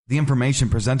The information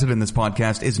presented in this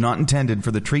podcast is not intended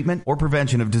for the treatment or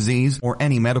prevention of disease or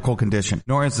any medical condition,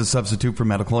 nor as a substitute for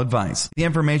medical advice. The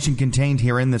information contained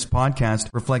here in this podcast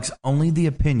reflects only the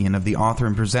opinion of the author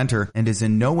and presenter and is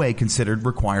in no way considered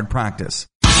required practice.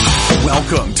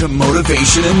 Welcome to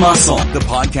Motivation and Muscle, the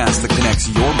podcast that connects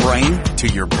your brain to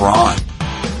your brawn.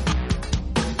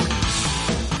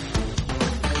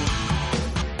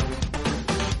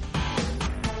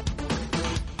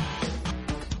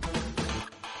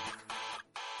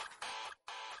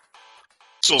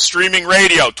 Streaming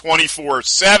radio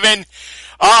 24/7.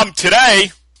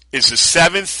 Today is the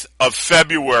 7th of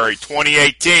February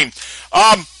 2018.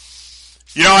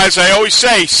 As I always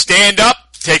say, stand up,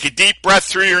 take a deep breath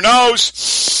through your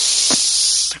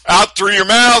nose, out through your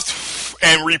mouth,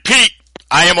 and repeat.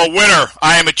 I am a winner.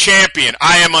 I am a champion.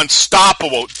 I am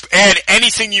unstoppable. Add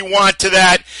anything you want to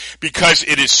that because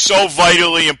it is so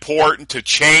vitally important to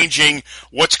changing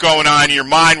what's going on in your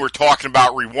mind. We're talking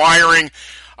about rewiring.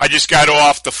 I just got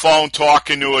off the phone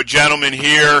talking to a gentleman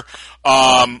here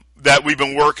that we've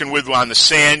been working with on the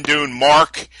sand dune,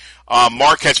 Mark.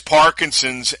 Mark has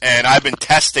Parkinson's, and I've been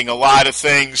testing a lot of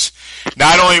things,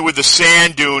 not only with the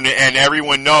sand dune, and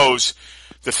everyone knows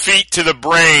the feet to the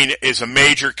brain is a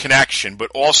major connection, but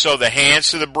also the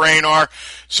hands to the brain are.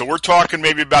 So we're talking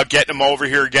maybe about getting them over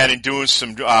here again and doing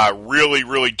some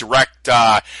really direct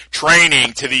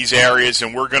training to these areas,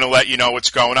 and we're going to let you know what's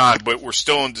going on. But we're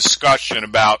still in discussion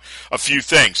about a few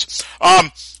things.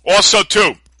 Also,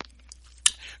 too,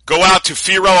 go out to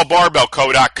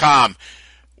FiorilloBarbellCo.com.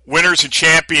 Winners and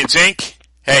Champions, Inc.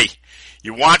 Hey,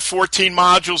 you want 14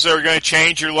 modules that are going to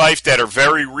change your life that are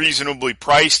very reasonably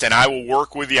priced, and I will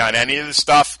work with you on any of the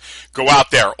stuff. Go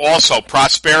out there. Also,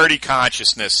 prosperity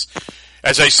consciousness.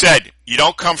 As I said, you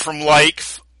don't come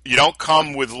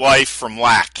with life from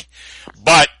lack,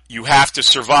 but you have to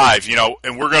survive,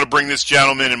 and we're going to bring this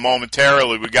gentleman in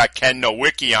momentarily. We got Ken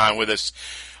Nowicki on with us.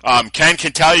 Ken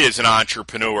can tell you as an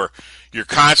entrepreneur, you're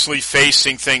constantly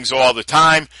facing things all the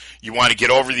time. You want to get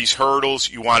over these hurdles.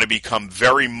 You want to become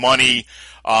very money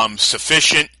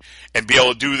sufficient and be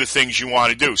able to do the things you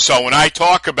want to do. So when I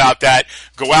talk about that,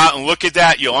 go out and look at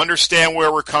that. You'll understand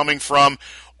where we're coming from.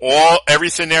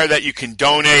 Everything there that you can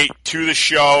donate to the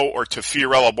show or to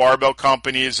Fiorillo Barbell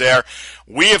Company is there.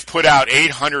 We have put out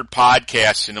 800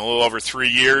 podcasts in a little over 3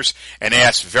 years and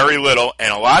asked very little,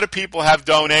 and a lot of people have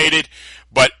donated.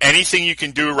 But anything you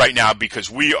can do right now, because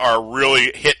we are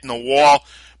really hitting the wall.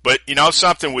 But you know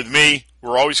something, with me,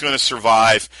 we're always going to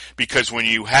survive, because when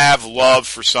you have love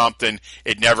for something,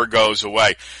 it never goes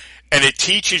away. And it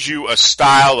teaches you a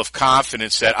style of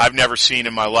confidence that I've never seen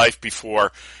in my life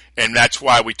before. And that's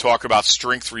why we talk about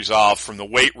strength resolve from the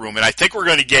weight room. And I think we're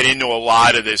going to get into a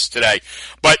lot of this today.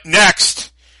 But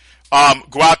next,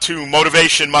 go out to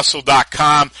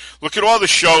motivationmuscle.com. Look at all the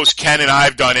shows Ken and I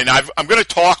have done, and I'm going to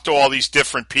talk to all these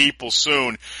different people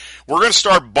soon. We're going to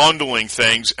start bundling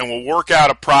things, and we'll work out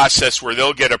a process where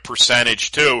they'll get a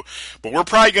percentage too. But we're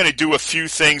probably going to do a few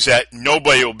things that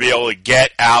nobody will be able to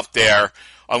get out there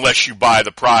unless you buy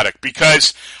the product.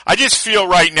 Because I just feel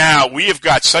right now we have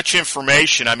got such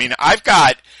information. I mean, I've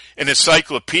got an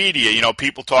encyclopedia.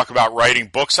 People talk about writing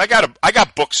books. I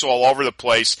got books all over the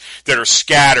place that are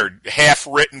scattered, half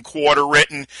written, quarter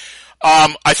written.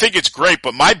 I think it's great,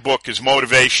 but my book is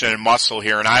Motivation and Muscle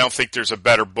here, and I don't think there's a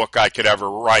better book I could ever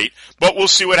write. But we'll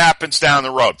see what happens down the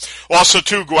road. Also,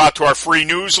 too, go out to our free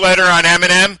newsletter on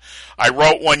M&M. I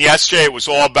wrote one yesterday. It was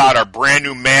all about our brand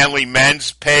new Manly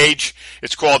Men's page.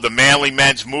 It's called the Manly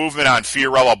Men's Movement on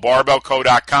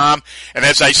FiorilloBarbellCo.com. And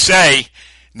as I say,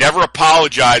 never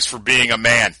apologize for being a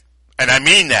man. And I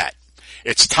mean that.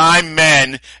 It's time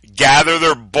men gather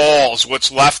their balls,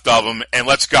 what's left of them, and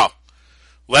let's go.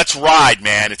 Let's ride,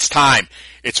 man. It's time.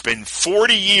 It's been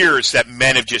 40 years that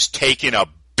men have just taken a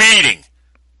beating.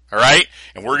 All right?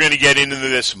 And we're going to get into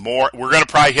this more. We're going to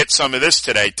probably hit some of this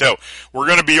today, too. We're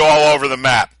going to be all over the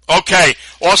map. Okay.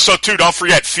 Also, too, don't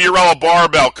forget, Fiorillo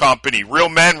Barbell Company. Real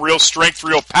men, real strength,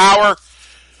 real power.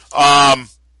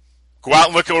 Go out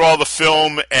and look at all the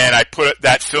film, and I put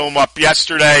that film up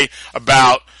yesterday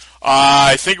about,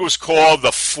 I think it was called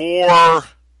The Four...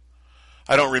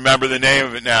 I don't remember the name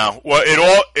of it now. Well,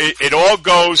 it all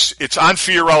goes, it's on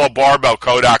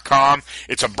FiorilloBarbellCo.com.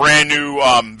 It's a brand new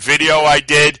video I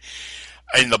did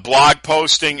in the blog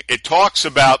posting. It talks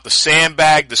about the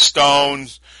sandbag, the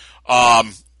stones,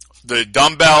 the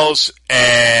dumbbells,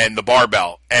 and the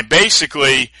barbell. And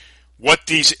basically what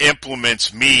these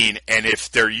implements mean, and if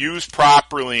they're used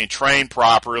properly and trained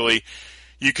properly,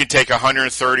 you can take a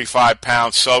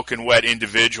 135-pound soaking wet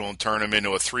individual and turn him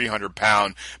into a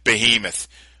 300-pound behemoth.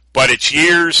 But it's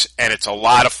years, and it's a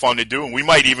lot of fun to do, and we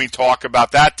might even talk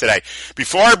about that today.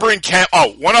 Before I bring Ken,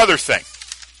 one other thing.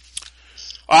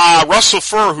 Russell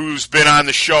Furr, who's been on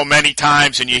the show many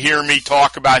times, and you hear me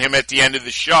talk about him at the end of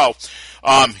the show,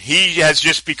 he has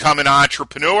just become an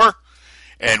entrepreneur,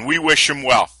 and we wish him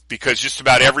well, because just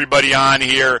about everybody on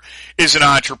here is an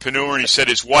entrepreneur, and he said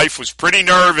his wife was pretty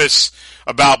nervous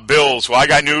about bills. Well, I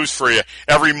got news for you.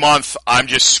 Every month, I'm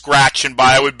just scratching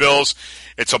by with bills.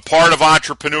 It's a part of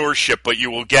entrepreneurship, but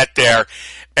you will get there,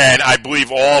 and I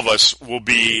believe all of us will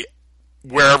be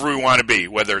wherever we want to be,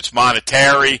 whether it's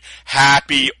monetary,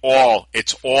 happy,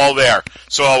 it's all there.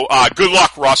 So good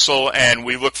luck, Russell, and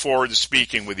we look forward to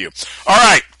speaking with you. All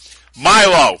right,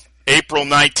 Milo, April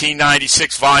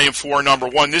 1996, Volume 4, Number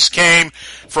 1. This came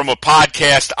from a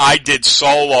podcast I did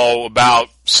solo about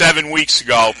 7 weeks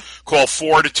ago called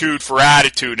Fortitude for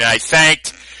Attitude, and I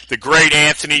thanked the great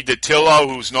Anthony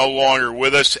DiTillo, who's no longer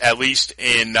with us, at least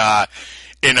to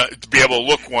be able to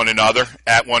look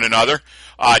at one another.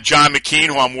 John McKean,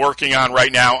 who I'm working on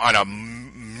right now on a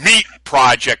meat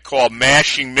project called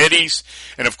Mashing Middies,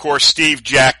 and of course Steve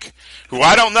Jeck, who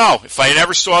I don't know if I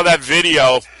never saw that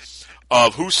video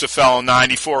of Husafel in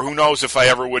 '94. Who knows if I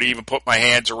ever would even put my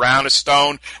hands around a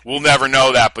stone? We'll never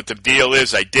know that, but the deal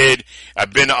is I did.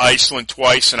 I've been to Iceland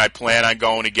twice, and I plan on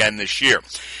going again this year.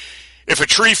 If a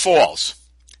tree falls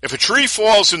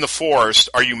in the forest,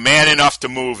 are you man enough to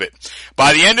move it?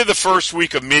 By the end of the first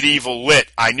week of Medieval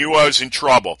Lit, I knew I was in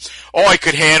trouble. I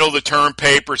could handle the term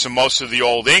papers and most of the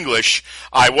Old English.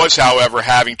 I was, however,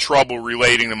 having trouble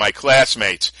relating to my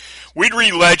classmates. We'd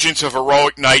read legends of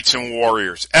heroic knights and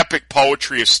warriors, epic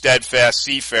poetry of steadfast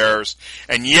seafarers,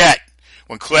 and yet,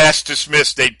 when class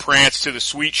dismissed, they'd prance to the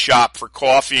sweet shop for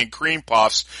coffee and cream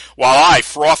puffs, while I,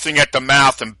 frothing at the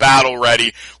mouth and battle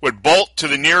ready, would bolt to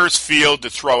the nearest field to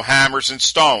throw hammers and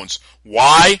stones.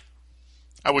 Why?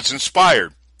 I was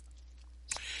inspired.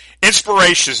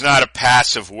 Inspiration is not a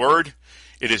passive word.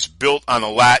 It is built on the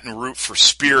Latin root for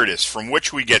spiritus, from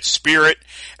which we get spirit,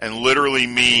 and literally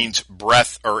means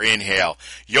breath or inhale.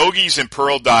 Yogis and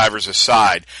pearl divers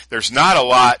aside, there's not a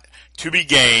lot to be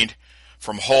gained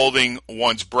from holding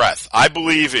one's breath. I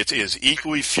believe it is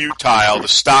equally futile to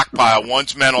stockpile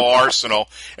one's mental arsenal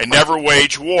and never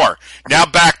wage war. Now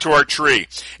back to our tree.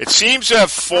 It seems to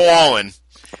have fallen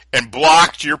and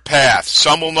blocked your path.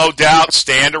 Some will no doubt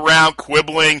stand around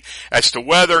quibbling as to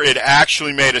whether it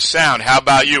actually made a sound. How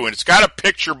about you? And it's got a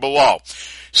picture below.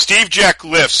 Steve Jeck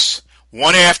lifts,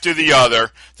 one after the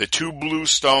other, the two blue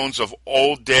stones of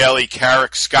Old Daly,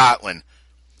 Carrick, Scotland.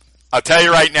 I'll tell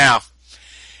you right now,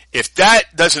 if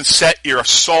that doesn't set your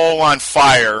soul on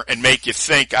fire and make you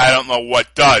think, I don't know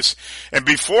what does. And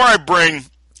before I bring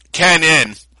Ken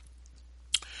in,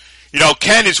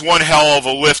 Ken is one hell of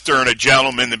a lifter and a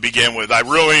gentleman to begin with. I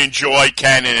really enjoy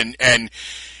Ken, and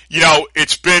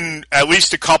it's been at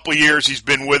least a couple of years he's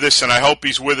been with us, and I hope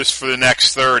he's with us for the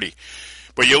next 30.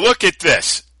 But you look at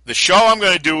this. The show I'm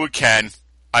going to do with Ken,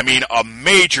 a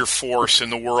major force in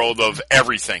the world of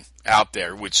everything out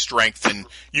there with strength and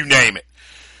you name it.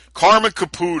 Carmen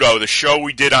Caputo, the show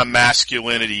we did on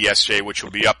masculinity yesterday, which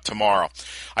will be up tomorrow.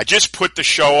 I just put the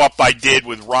show up I did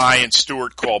with Ryan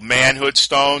Stewart called Manhood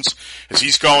Stones, as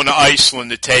he's going to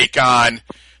Iceland to take on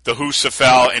the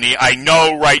Husafel, and I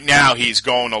know right now he's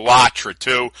going to Latra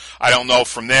too. I don't know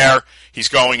from there. He's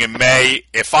going in May.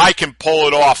 If I can pull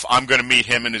it off, I'm going to meet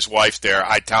him and his wife there.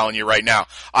 I'm telling you right now.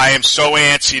 I am so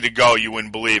antsy to go, you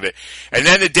wouldn't believe it. And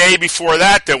then the day before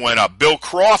that went up, Bill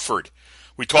Crawford.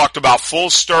 We talked about Full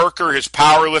Sturker, his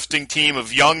powerlifting team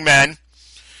of young men,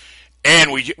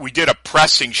 and we did a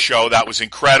pressing show that was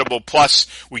incredible. Plus,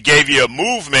 we gave you a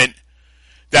movement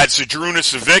that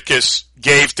Zydrunas Savickas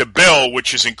gave to Bill,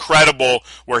 which is incredible,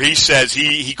 where he says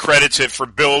he credits it for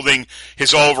building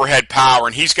his overhead power,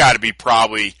 and he's got to be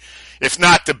probably, if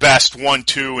not the best,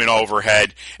 1-2 in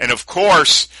overhead. And of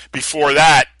course, before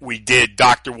that, we did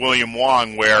Dr. William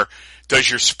Wong, where does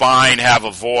your spine have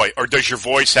a voice, or does your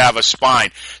voice have a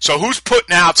spine? So who's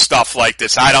putting out stuff like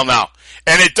this? I don't know.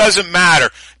 And it doesn't matter.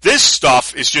 This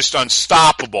stuff is just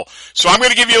unstoppable. So I'm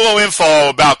going to give you a little info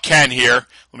about Ken here.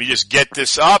 Let me just get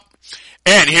this up.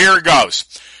 And here it goes.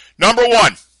 Number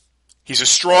one, he's a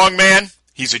strongman.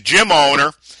 He's a gym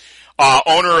owner.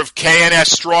 Owner of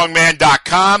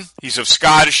KNSStrongman.com. He's of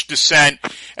Scottish descent.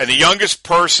 And the youngest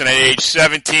person at age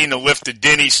 17 to lift the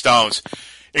Dinnie stones.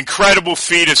 Incredible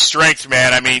feat of strength,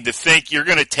 man. To think you're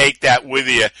going to take that with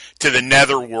you to the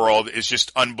netherworld is just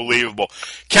unbelievable.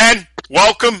 Ken,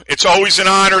 welcome. It's always an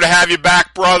honor to have you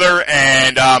back, brother,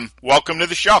 and welcome to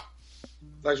the show.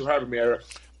 Thanks for having me, Eric.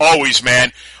 Always,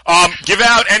 man. Give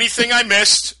out anything I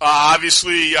missed.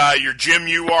 Obviously, your gym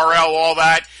URL, all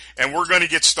that. and we're going to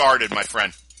get started, my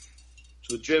friend.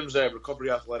 So the gym's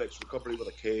Recovery Athletics, recovery with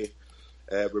a K.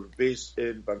 We're based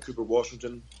in Vancouver,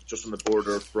 Washington, just on the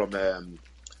border from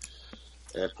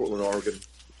Portland, Oregon,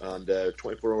 and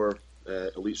 24-hour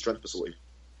elite strength facility.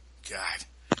 God.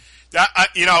 That,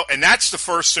 and that's the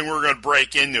first thing we're going to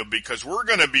break into because we're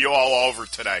going to be all over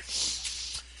today.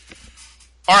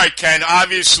 All right, Ken,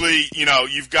 obviously,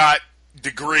 you've got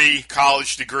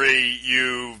college degree,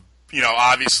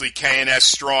 obviously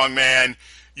K&S Strongman,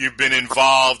 you've been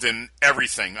involved in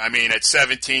everything. I mean, at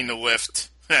 17 to lift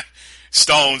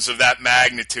stones of that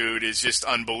magnitude is just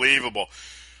unbelievable.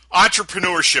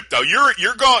 Entrepreneurship, though, you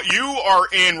are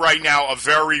in right now a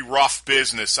very rough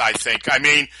business, I think. I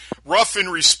mean, rough in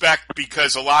respect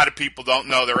because a lot of people don't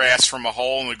know their ass from a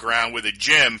hole in the ground with a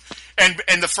gym.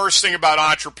 And the first thing about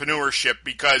entrepreneurship,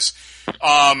 because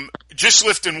just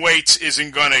lifting weights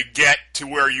isn't going to get to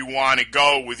where you want to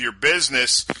go with your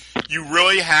business. You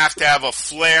really have to have a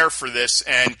flair for this,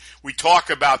 and we talk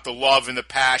about the love and the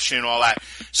passion and all that.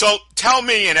 So tell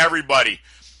me and everybody,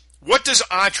 what does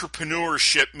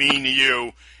entrepreneurship mean to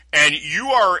you? And you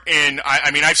are in, I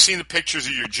mean, I've seen the pictures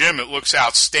of your gym. It looks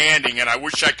outstanding, and I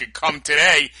wish I could come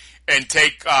today and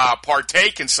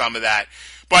partake in some of that.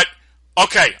 But,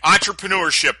 okay,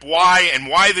 entrepreneurship,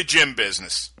 why the gym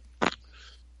business?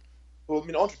 Well, I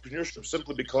mean, entrepreneurship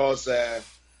simply because I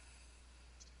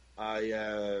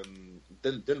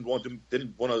didn't want to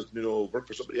work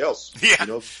for somebody else. Yeah.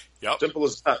 Yep. Simple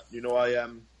as that.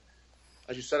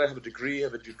 As you said, I have a degree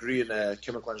in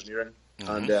chemical engineering,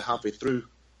 and halfway through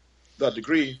that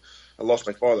degree, I lost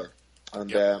my father,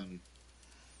 and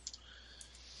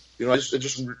I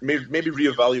just maybe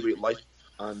reevaluate life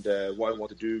and what I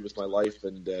want to do with my life,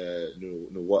 and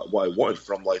what I wanted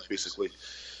from life, basically.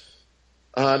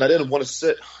 And I didn't want to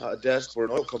sit at a desk for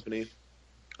an oil company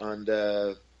and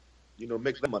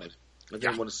make them money. I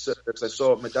didn't want to sit because I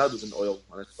saw my dad was in oil,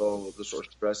 and I saw the sort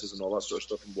of stresses and all that sort of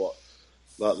stuff and what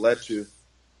that led to.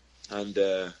 And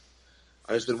I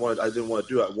just didn't want to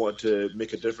do it. I wanted to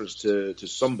make a difference to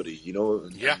somebody,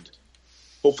 and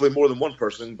hopefully more than one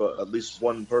person, but at least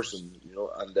one person,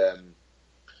 And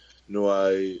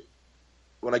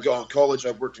when I got out of college,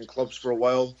 I worked in clubs for a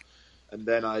while, and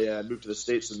then I moved to the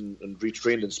States and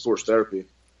retrained in sports therapy.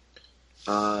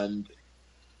 And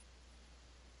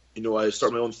I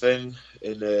started my own thing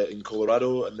in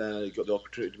Colorado, and then I got the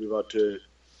opportunity to move out to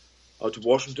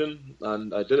Washington,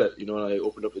 and I did it, and I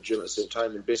opened up the gym at the same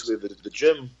time. And basically the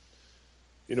gym,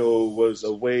 was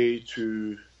a way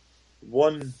to,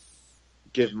 one,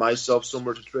 give myself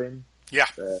somewhere to train. Yeah.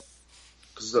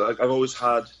 Because I've always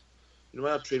had,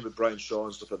 I've trained with Brian Shaw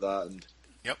and stuff like that,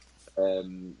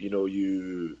 and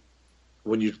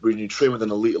when you train with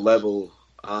an elite level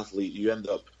athlete, you end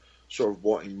up sort of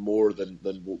wanting more than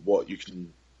what you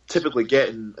can typically get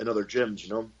in other gyms,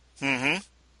 Mm-hmm.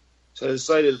 So I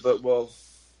decided that,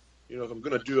 if I'm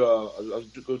going to do a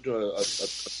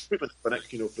treatment clinic,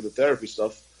 for the therapy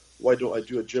stuff, why don't I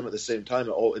do a gym at the same time?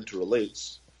 It all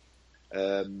interrelates.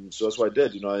 So that's what I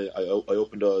did. I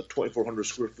opened a 2,400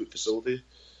 square foot facility,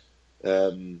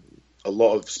 a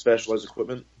lot of specialized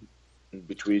equipment in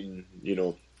between,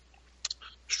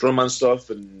 strongman stuff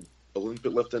and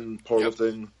Olympic lifting,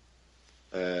 powerlifting,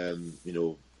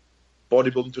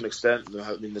 bodybuilding to an extent.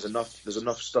 I mean, there's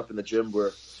enough stuff in the gym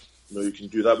where you can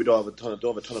do that. We don't have a ton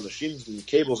of machines and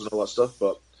cables and all that stuff,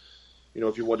 but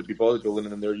if you want to be bodybuilding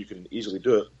in there, you can easily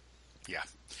do it. Yeah.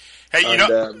 Hey,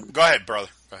 go ahead, brother.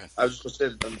 Go ahead. I was just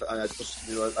saying, and I just,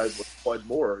 I wanted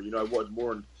more. I wanted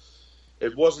more, and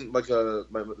it wasn't like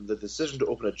the decision to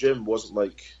open a gym wasn't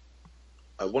like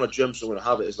I want a gym, so I'm going to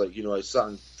have it. It's like I sat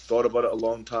and thought about it a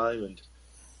long time, and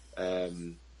I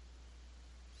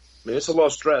mean, it's a lot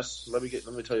of stress. Let me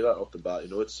tell you that off the bat.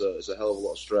 It's a hell of a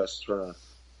lot of stress trying to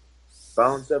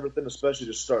balance everything, especially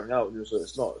just starting out. So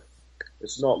it's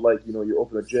not like you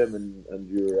open a gym and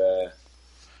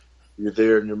you're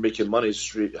there and you're making money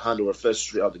straight hand over fist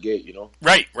straight out the gate.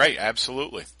 Right,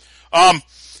 absolutely.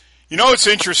 It's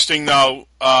interesting though.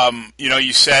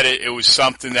 You said it was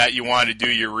something that you wanted to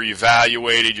do. You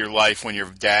reevaluated your life when your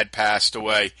dad passed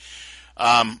away.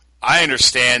 I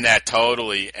understand that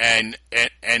totally, and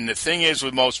the thing is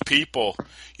with most people,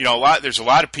 there's a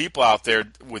lot of people out there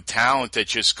with talent that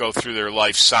just go through their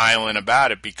life silent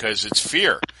about it because it's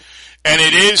fear, and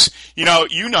it is,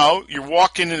 you're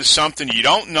walking into something you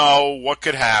don't know what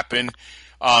could happen.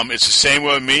 It's the same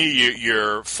with me.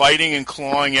 You're fighting and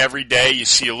clawing every day. You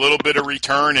see a little bit of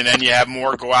return, and then you have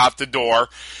more go out the door,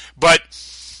 but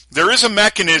there is a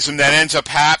mechanism that ends up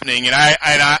happening, and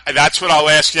I that's what I'll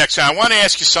ask you next time. I want to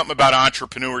ask you something about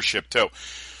entrepreneurship too.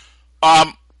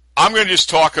 I'm going to just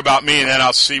talk about me, and then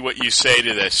I'll see what you say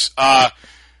to this.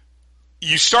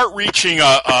 You start reaching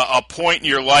a point in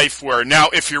your life where now,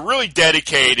 if you're really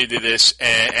dedicated to this,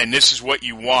 and this is what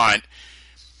you want,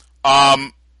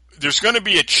 there's going to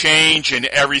be a change in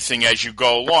everything as you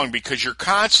go along, because you're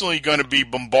constantly going to be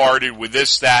bombarded with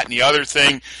this, that, and the other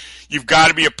thing. You've got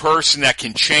to be a person that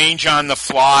can change on the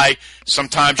fly.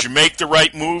 Sometimes you make the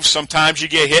right move. Sometimes you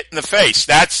get hit in the face.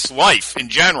 That's life in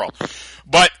general.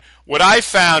 But what I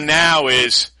found now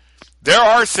is there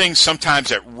are things sometimes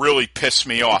that really piss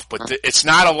me off, but it's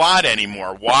not a lot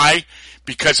anymore. Why?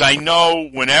 Because I know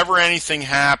whenever anything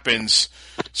happens,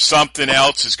 something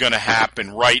else is going to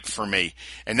happen right for me.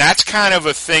 And that's kind of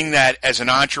a thing that, as an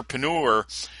entrepreneur,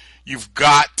 you've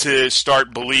got to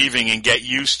start believing and get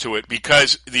used to it,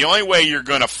 because the only way you're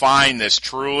going to find this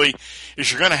truly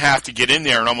is you're going to have to get in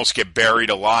there and almost get buried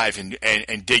alive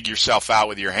and dig yourself out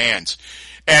with your hands.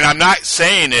 And I'm not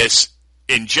saying this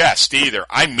in jest either.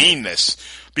 I mean this,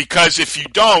 because if you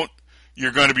don't,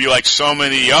 you're going to be like so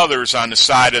many others on the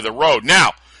side of the road.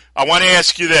 Now, I want to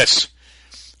ask you this.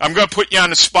 I'm going to put you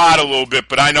on the spot a little bit,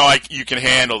 but I know you can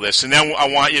handle this. And then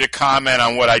I want you to comment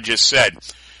on what I just said.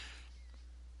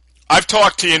 I've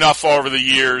talked to you enough over the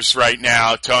years right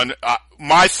now to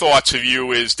my thoughts of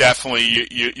you is definitely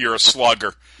you're a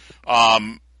slugger.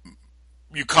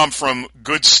 You come from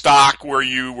good stock where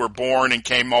you were born and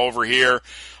came over here,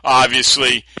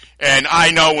 obviously. And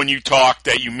I know when you talk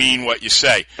that you mean what you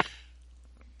say.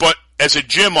 But as a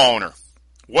gym owner,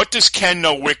 what does Ken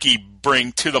Nowicki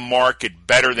bring to the market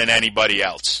better than anybody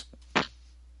else?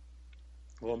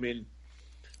 Well, I mean,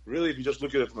 really, if you just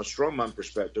look at it from a strongman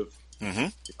perspective,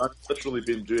 I've literally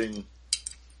been doing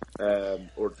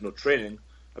training.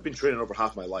 I've been training over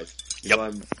half my life. Yep.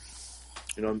 I'm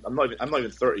not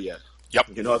even 30 yet. Yep.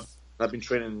 I've been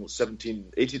training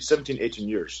 17, 18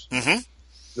 years. Mm-hmm.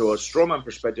 A strongman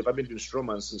perspective, I've been doing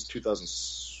strongman since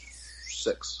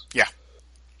 2006. Yeah.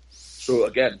 So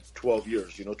again, 12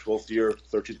 years. 12th year,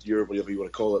 13th year, whatever you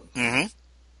want to call it,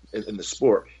 in the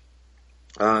sport.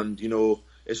 And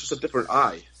it's just a different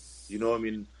eye.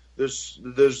 There's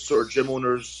sort of gym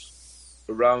owners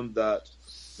around that,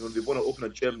 they want to open a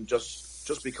gym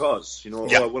just because, I want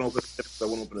to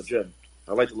open a gym.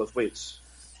 I like to lift weights.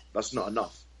 That's not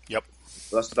enough. Yep.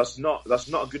 That's not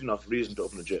a good enough reason to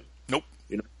open a gym. Nope.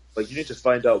 You need to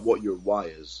find out what your why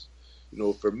is.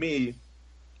 For me,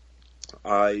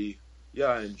 I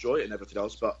enjoy it and everything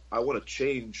else, but I want to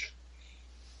change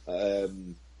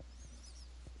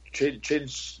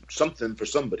something for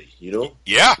somebody,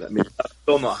 Yeah. I mean, that's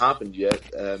still not happened yet.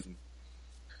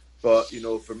 But,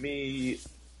 for me,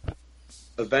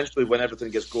 eventually when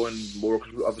everything gets going more,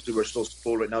 because obviously we're still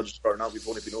slow right now, just starting out. We've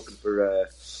only been open for,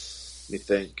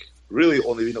 really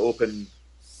only been open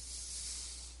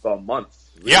for a month.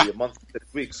 Really, a month,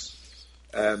 6 weeks.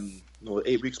 8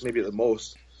 weeks maybe at the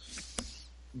most.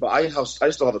 But I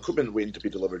still have equipment waiting to be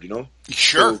delivered,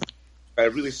 Sure. So I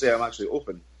really say I'm actually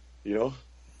open,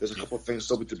 There's a couple of things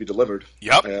still to be delivered.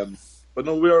 Yep. But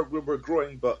no, we're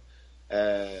growing. But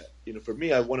for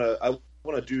me, I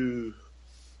wanna do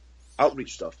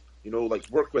outreach stuff. Like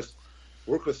work with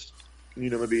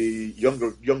maybe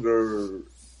younger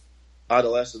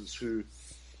adolescents who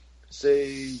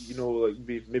say like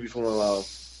maybe from a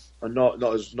not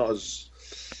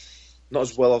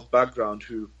as well off background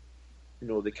who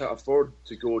they can't afford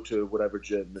to go to whatever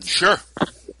gym. And, sure.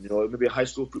 Maybe a high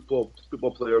school football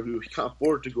player who can't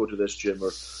afford to go to this gym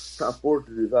or can't afford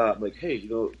to do that. I'm like, hey,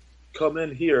 come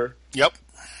in here. Yep.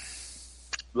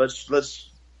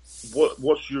 What's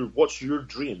your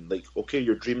dream? Like, okay,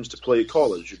 your dream is to play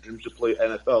college, your dream is to play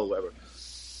NFL, whatever.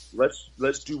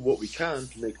 Let's do what we can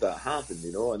to make that happen,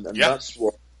 and that's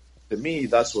what, to me,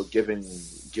 that's what giving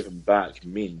back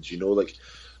means,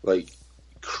 like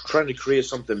trying to create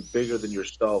something bigger than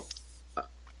yourself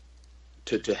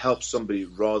to help somebody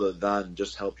rather than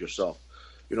just help yourself.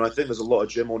 I think there's a lot of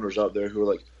gym owners out there who are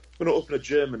like, I'm going to open a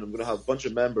gym and I'm going to have a bunch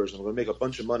of members and I'm going to make a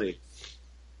bunch of money.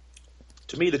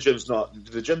 To me, the gym's not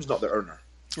the earner.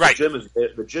 Right.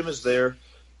 The gym is there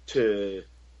to,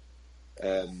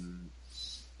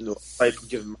 aside from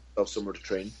giving myself somewhere to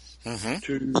train,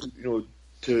 to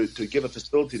give a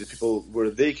facility to people where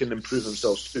they can improve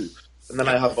themselves too. And then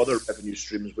I have other revenue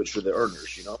streams, which are the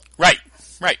earners, Right.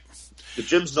 The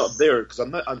gym's not there because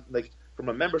I'm like, from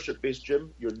a membership-based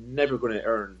gym, you're never going to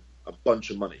earn a bunch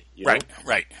of money, Right.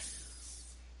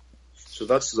 So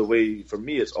that's the way, for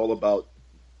me, it's all about,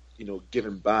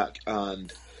 giving back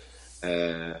and,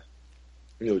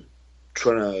 trying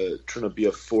to be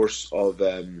a force of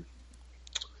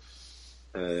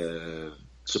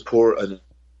support and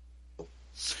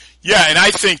Yeah, and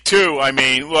I think, too, I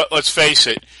mean, let's face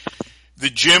it, the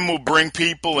gym will bring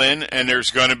people in, and there's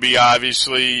going to be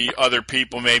obviously other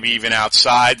people, maybe even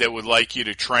outside, that would like you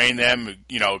to train them.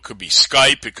 You know, it could be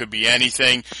Skype, it could be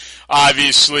anything.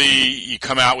 Obviously, you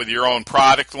come out with your own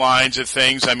product lines of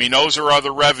things. I mean, those are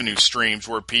other revenue streams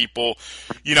where people,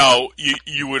 you know,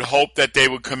 you would hope that they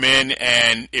would come in,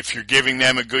 and if you're giving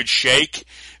them a good shake,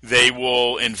 they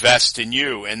will invest in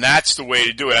you, and that's the way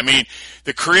to do it. I mean,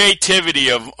 the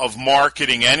creativity of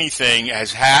marketing anything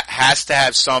has to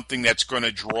have something that's going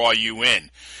to draw you in.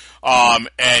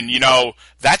 And, you know,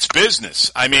 that's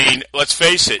business. I mean, let's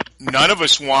face it, none of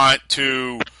us want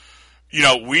to, you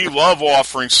know, we love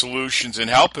offering solutions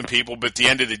and helping people, but at the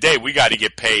end of the day, we got to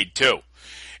get paid too.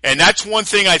 And that's one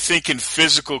thing I think in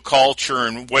physical culture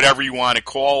and whatever you want to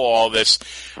call all this,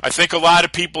 I think a lot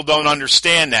of people don't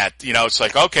understand that. You know, it's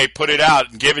like, okay, put it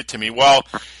out and give it to me. Well,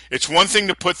 it's one thing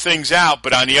to put things out,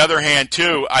 but on the other hand,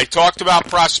 too, I talked about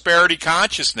prosperity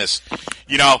consciousness.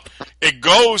 You know, it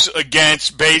goes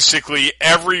against basically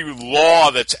every law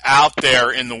that's out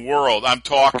there in the world. I'm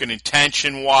talking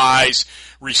intention-wise,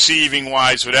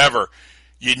 receiving-wise, whatever.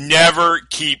 You never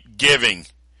keep giving,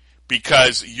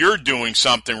 because you're doing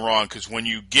something wrong. Because when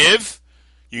you give,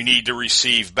 you need to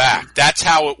receive back. That's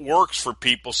how it works for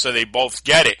people, so they both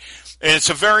get it. And it's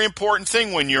a very important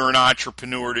thing when you're an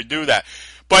entrepreneur to do that.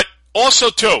 But also,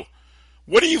 too,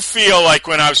 what do you feel like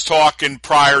when I was talking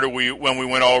prior to when we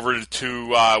went over to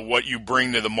what you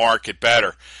bring to the market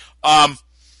better?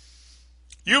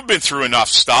 You've been through enough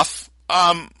stuff.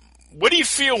 What do you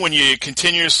feel when you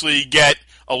continuously get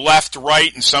a left,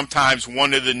 right, and sometimes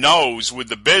one to the nose with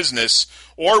the business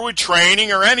or with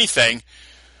training or anything?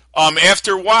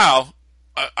 After a while,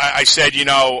 I said, you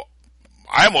know,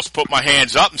 I almost put my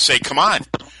hands up and say, come on.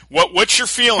 What's your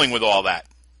feeling with all that?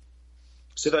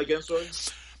 Say that again, sorry?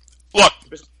 Look.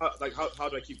 Like, how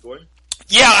do I keep going?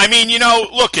 Yeah, I mean, you know,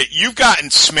 look, you've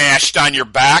gotten smashed on your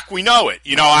back. We know it.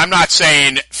 You know, I'm not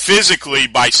saying physically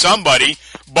by somebody,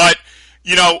 but,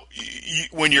 you know,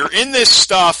 when you're in this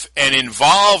stuff and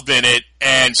involved in it,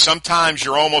 and sometimes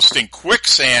you're almost in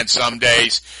quicksand some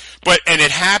days, and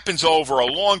it happens over a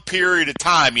long period of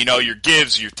time, you know, your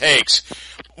gives, your takes.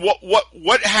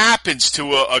 What happens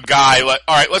to a guy? All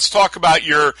right, let's talk about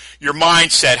your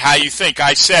mindset, how you think.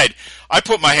 I said, I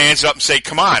put my hands up and say,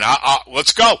 come on,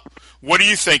 let's go. What do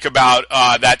you think about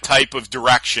that type of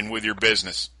direction with your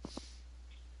business?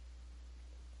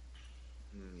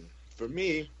 For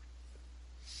me,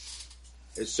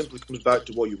 it simply comes back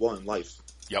to what you want in life.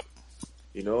 Yep.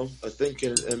 You know, I think,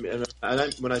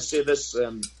 when I say this,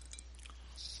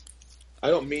 I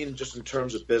don't mean just in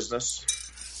terms of business.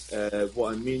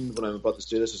 What I mean when I'm about to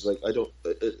say this is like,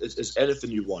 it's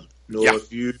anything you want. You know,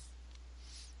 yeah.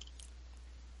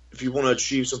 If you want to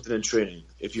achieve something in training,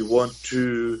 if you want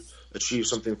to achieve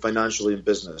something financially in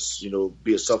business, you know,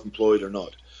 be it self-employed or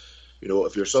not. You know,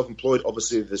 if you're self-employed,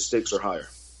 obviously the stakes are higher.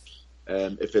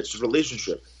 If it's a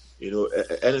relationship, you know,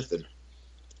 anything.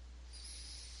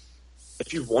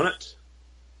 If you want it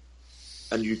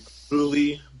and you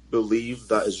truly believe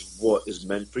that is what is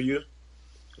meant for you,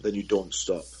 then you don't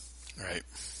stop. Right.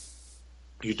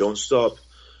 You don't stop,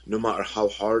 no matter how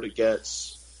hard it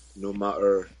gets, no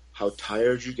matter how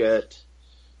tired you get,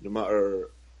 no matter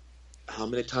how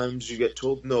many times you get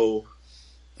told no.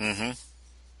 Mm-hmm.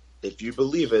 If you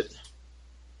believe it,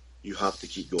 you have to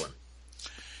keep going.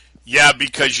 Yeah,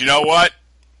 because you know what?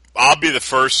 I'll be the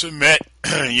first to admit,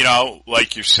 you know,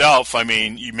 like yourself, I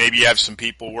mean, you maybe have some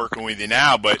people working with you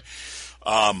now, but,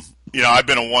 you know, I've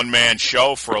been a one-man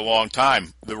show for a long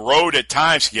time. The road at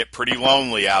times can get pretty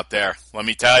lonely out there, let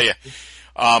me tell you.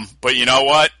 But you know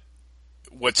what?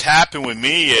 What's happened with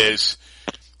me is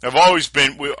I've always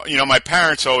been, you know, my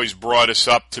parents always brought us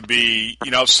up to be,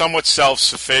 you know, somewhat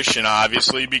self-sufficient,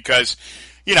 obviously, because,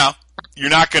 you know, you're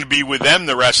not going to be with them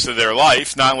the rest of their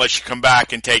life, not unless you come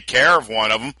back and take care of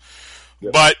one of them.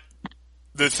 Yep. But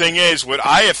the thing is, what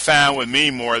I have found with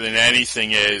me more than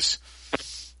anything is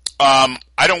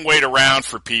I don't wait around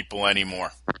for people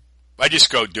anymore. I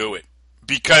just go do it.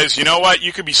 Because you know what?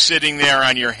 You could be sitting there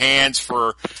on your hands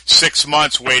for 6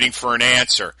 months waiting for an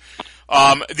answer.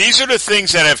 These are the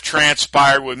things that have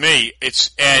transpired with me.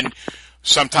 And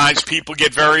sometimes people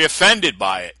get very offended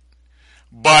by it.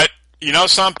 But you know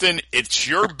something? It's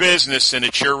your business and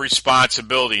it's your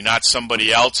responsibility, not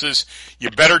somebody else's.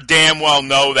 You better damn well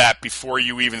know that before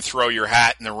you even throw your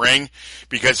hat in the ring,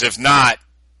 because if not,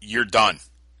 you're done.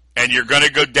 And you're going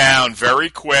to go down very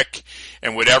quick,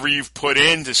 and whatever you've put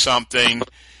into something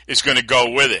is going to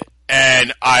go with it.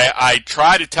 And I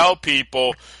try to tell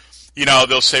people, you know,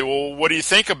 they'll say, well, what do you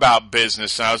think about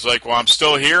business? And I was like, well, I'm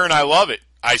still here and I love it.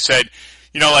 I said,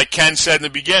 like Ken said in the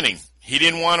beginning, he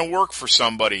didn't want to work for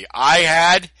somebody. I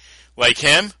had, like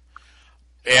him,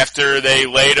 after they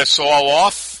laid us all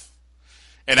off,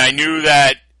 and I knew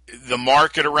that the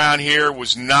market around here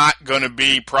was not going to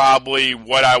be probably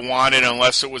what I wanted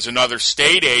unless it was another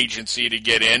state agency to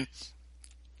get in.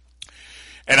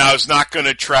 And I was not going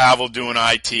to travel doing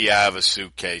IT out of a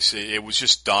suitcase. It was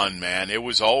just done, man. It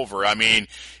was over. I mean,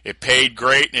 it paid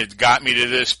great and it got me to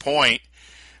this point.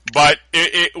 But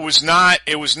it was not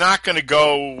going to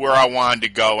go where I wanted to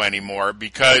go anymore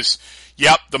because,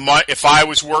 yep, if I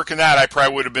was working that, I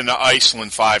probably would have been to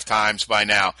Iceland 5 times by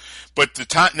now. But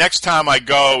the next time I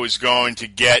go is going to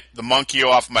get the monkey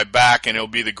off my back, and it'll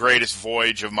be the greatest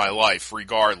voyage of my life,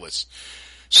 regardless.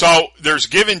 So there's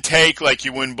give and take like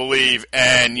you wouldn't believe,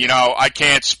 and, I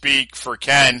can't speak for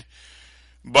Ken,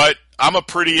 but I'm a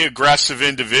pretty aggressive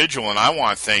individual, and I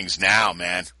want things now,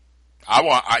 man. I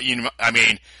want M&M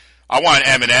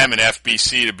and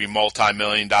FBC to be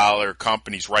multi-million-dollar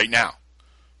companies right now.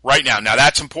 Right now. Now,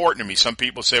 that's important to me. Some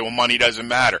people say, well, money doesn't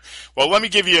matter. Well, let me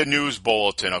give you a news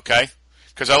bulletin, okay?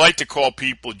 Because I like to call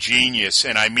people genius,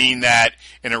 and I mean that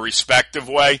in a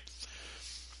respectful way.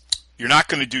 You're not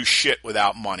going to do shit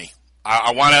without money.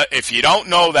 I want to, if you don't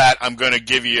know that, I'm going to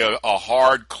give you a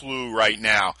hard clue right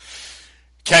now.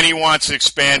 Kenny wants to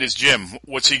expand his gym.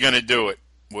 What's he going to do it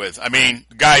with? I mean,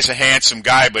 the guy's a handsome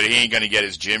guy, but he ain't going to get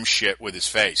his gym shit with his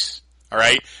face. All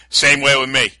right? Same way with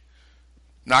me.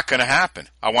 Not going to happen.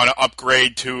 I want to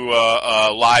upgrade to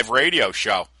a live radio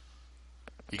show.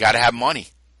 You got to have money.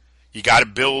 You got to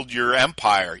build your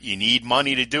empire. You need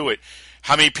money to do it.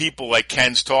 How many people, like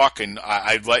Ken's talking,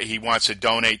 he wants to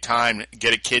donate time,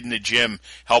 get a kid in the gym,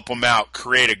 help him out,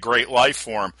 create a great life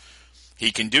for him.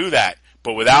 He can do that.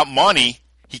 But without money,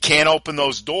 he can't open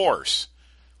those doors.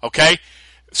 Okay?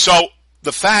 So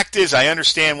the fact is, I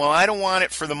understand, well, I don't want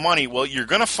it for the money. Well, you're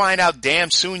going to find out damn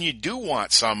soon you do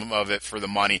want some of it for the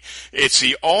money. It's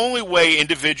the only way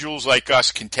individuals like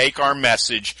us can take our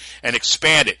message and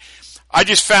expand it. I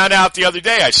just found out the other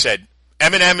day, I said,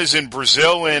 M&M is in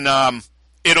Brazil and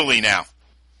Italy now.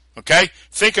 Okay?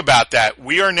 Think about that.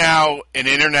 We are now an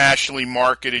internationally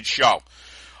marketed show.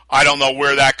 I don't know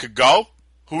where that could go.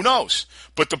 Who knows?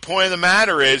 But the point of the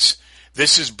matter is,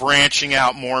 this is branching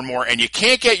out more and more, and you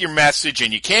can't get your message,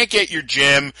 and you can't get your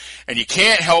gym, and you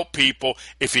can't help people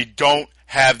if you don't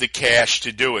have the cash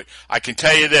to do it. I can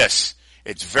tell you this,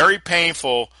 it's very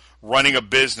painful running a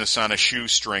business on a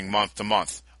shoestring month to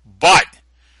month. But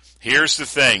here's the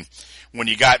thing, when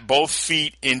you got both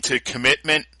feet into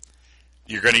commitment,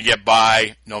 you're going to get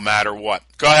by no matter what.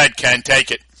 Go ahead, Ken,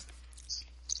 take it.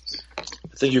 I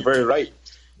think you're very right.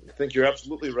 I think you're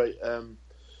absolutely right. And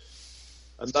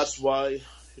that's why,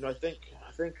 I think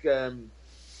the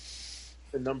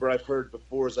number I've heard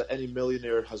before is that any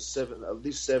millionaire has at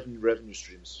least seven revenue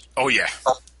streams. Oh yeah.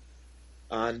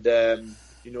 And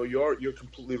you're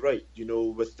completely right.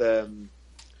 With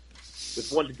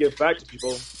wanting to give back to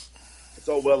people, it's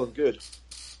all well and good,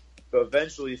 but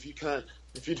eventually, if you can't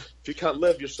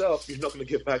live yourself, you're not going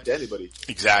to give back to anybody.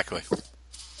 Exactly.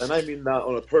 And I mean that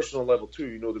on a personal level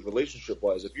too. The relationship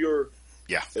wise, if you're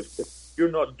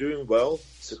not doing well,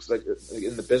 like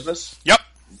in the business, yep.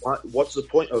 What's the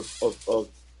point of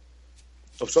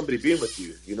somebody being with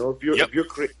you? If you're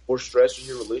creating more stress in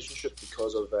your relationship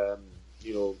because of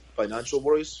financial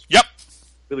worries, yep.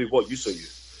 Really, what use are you?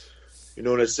 And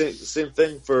it's the same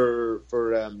thing for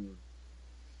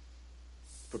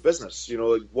business.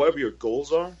 Like whatever your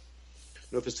goals are,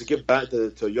 if it's to give back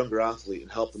to a younger athlete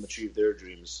and help them achieve their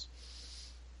dreams,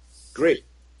 great.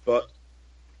 But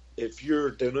if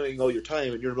you're donating all your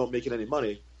time and you're not making any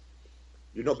money,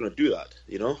 you're not going to do that,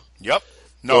 Yep.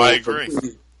 No, so I agree.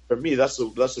 For me, that's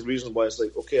the reason why it's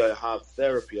like, okay, I have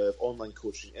therapy, I have online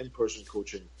coaching, in-person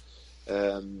coaching,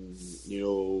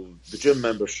 the gym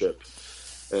membership,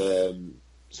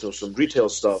 so some retail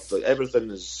stuff. Like everything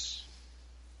aside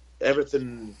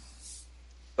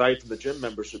from the gym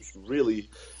memberships really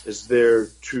is there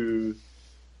to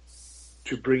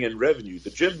bring in revenue. The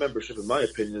gym membership, in my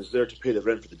opinion, is there to pay the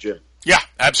rent for the gym. Yeah,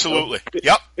 absolutely.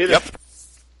 Yep.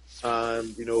 And,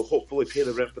 hopefully pay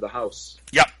the rent for the house.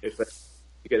 Yep. If you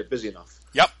get it busy enough.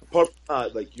 Yep. Apart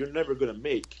from that, you're never going to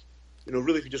make,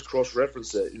 really if you just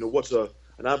cross-reference it, what's an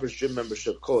average gym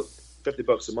membership? Call it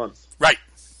 $50 a month. Right.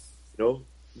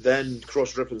 Then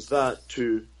cross-reference that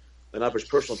to an average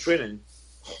personal training,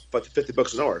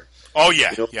 $50 an hour. Oh,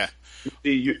 yeah, yeah.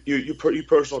 You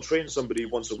personal train somebody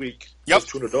once a week. Yep.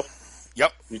 That's $200.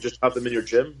 Yep. You just have them in your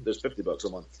gym. There's $50 a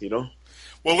month.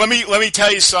 Well, let me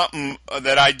tell you something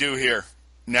that I do here.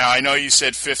 Now I know you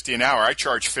said $50 an hour. I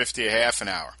charge $50 a half an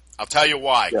hour. I'll tell you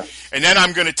why. Yeah. And then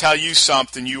I'm going to tell you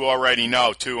something you already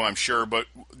know, too, I'm sure. But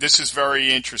this is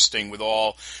very interesting with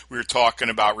all we were talking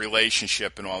about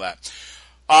relationship and all that.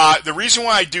 The reason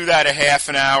why I do that a half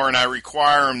an hour and I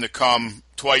require them to come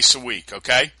twice a week,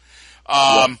 okay?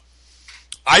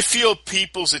 I feel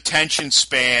people's attention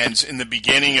spans in the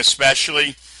beginning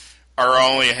especially are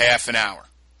only a half an hour.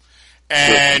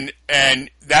 And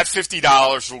that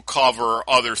 $50 will cover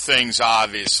other things,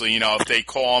 obviously. You know, if they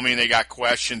call me and they got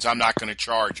questions, I'm not going to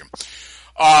charge them.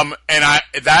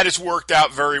 That has worked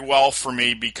out very well for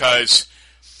me because,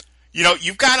 you know,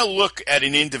 you've got to look at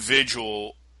an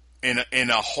individual in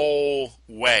a whole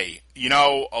way. You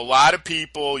know, a lot of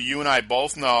people, you and I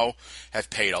both know, have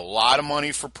paid a lot of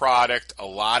money for product, a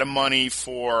lot of money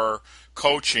for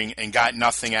coaching, and got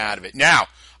nothing out of it. Now,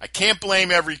 I can't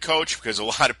blame every coach because a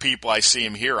lot of people I see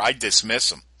them here, I dismiss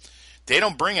them. They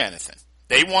don't bring anything.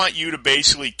 They want you to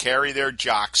basically carry their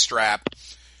jock strap,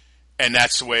 and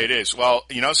that's the way it is. Well,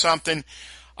 you know something?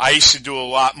 I used to do a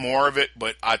lot more of it,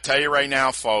 but I'll tell you right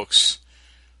now, folks,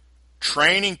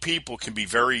 training people can be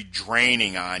very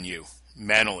draining on you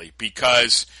mentally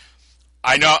because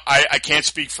I know I can't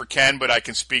speak for Ken, but I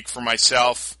can speak for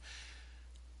myself.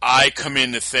 I come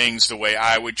into things the way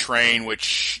I would train,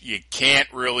 which you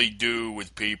can't really do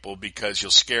with people because you'll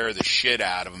scare the shit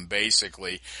out of them,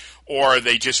 basically, or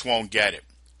they just won't get it.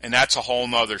 And that's a whole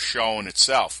nother show in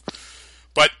itself.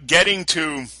 But getting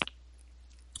to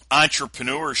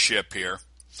entrepreneurship here,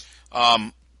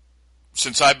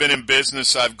 since I've been in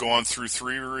business, I've gone through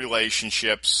 3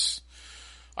 relationships.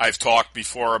 I've talked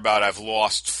before about I've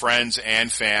lost friends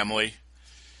and family.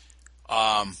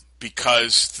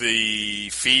 Because the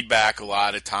feedback a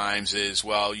lot of times is,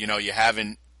 well, you know, you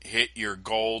haven't hit your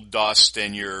gold dust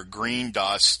and your green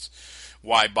dust,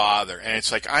 why bother? And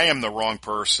it's like, I am the wrong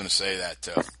person to say that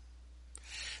to.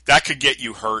 That could get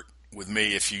you hurt with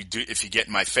me if you get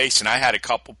in my face. And I had a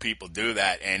couple people do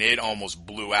that, and it almost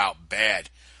blew out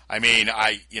bad. I mean,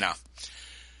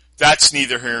 that's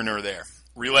neither here nor there.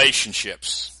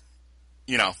 Relationships.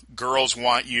 You know, girls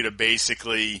want you to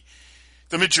basically,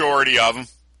 the majority of them,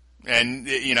 and,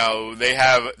 you know, they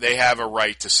have a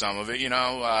right to some of it, you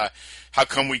know, how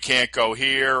come we can't go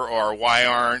here, or why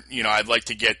aren't, you know, I'd like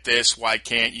to get this, why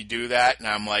can't you do that? And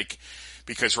I'm like,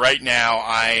 because right now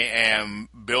I am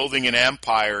building an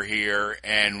empire here,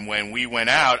 and when we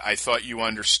went out, I thought you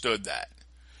understood that.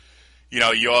 You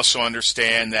know, you also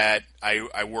understand that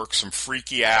I work some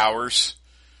freaky hours.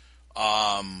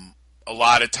 A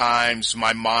lot of times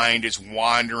my mind is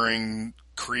wandering,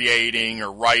 creating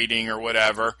or writing or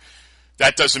whatever.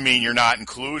 That doesn't mean you're not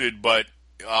included, but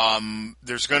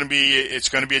it's going to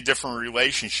be a different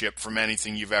relationship from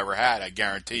anything you've ever had, I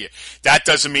guarantee you. That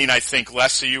doesn't mean I think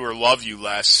less of you or love you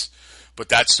less, but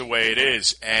that's the way it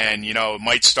is. And, you know, it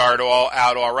might start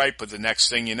out all right, but the next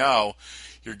thing you know,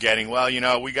 you're getting, well, you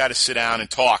know, we got to sit down and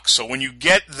talk. So when you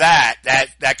get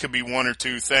that could be one or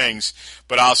two things,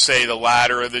 but I'll say the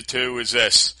latter of the two is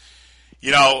this.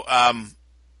 You know,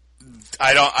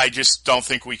 I just don't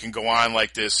think we can go on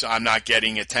like this. I'm not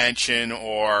getting attention,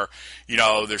 or, you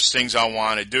know, there's things I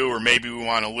want to do, or maybe we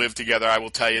want to live together. I will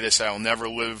tell you this, I will never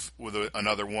live with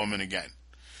another woman again.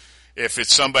 If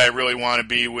it's somebody I really want to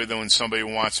be with and somebody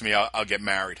wants me, I'll get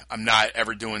married. I'm not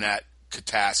ever doing that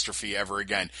catastrophe ever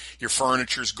again. Your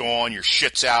furniture's gone, your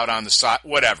shit's out on the side,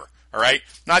 whatever. All right?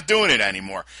 Not doing it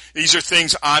anymore. These are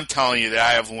things I'm telling you that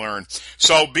I have learned.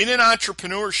 So being in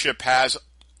entrepreneurship has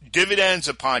dividends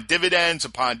upon dividends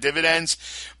upon dividends,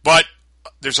 but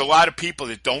there's a lot of people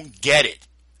that don't get it.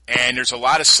 And there's a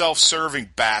lot of self-serving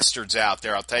bastards out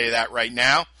there, I'll tell you that right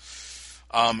now.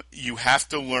 You have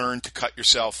to learn to cut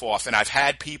yourself off. And I've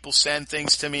had people send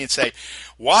things to me and say,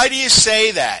 why do you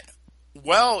say that?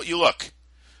 Well, you look,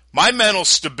 my mental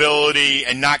stability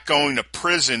and not going to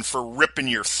prison for ripping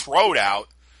your throat out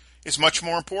is much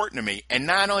more important to me. And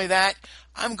not only that,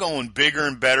 I'm going bigger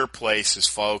and better places,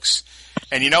 folks.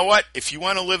 And you know what? If you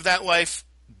want to live that life,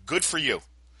 good for you.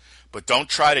 But don't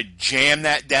try to jam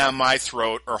that down my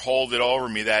throat or hold it over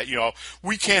me that, you know,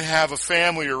 we can't have a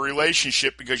family or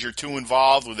relationship because you're too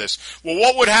involved with this. Well,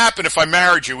 what would happen if I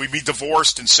married you? We'd be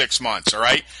divorced in 6 months, all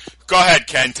right? Go ahead,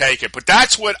 Ken, take it. But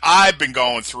that's what I've been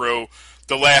going through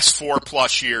the last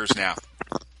 4+ years now.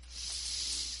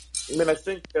 I mean, I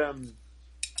think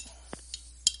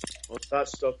with that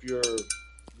stuff, you're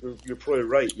probably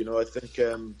right. You know, I think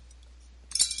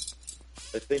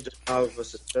just have a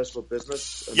successful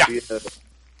business and be in a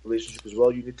relationship as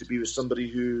well. You need to be with somebody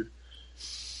who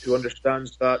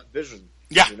understands that vision.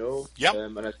 Yeah. You know. Yep.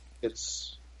 And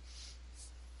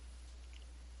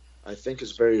I think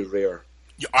it's very rare.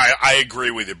 I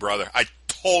agree with you, brother. I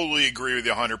totally agree with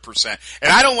you 100%.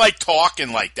 And I don't like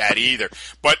talking like that either.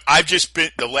 But I've just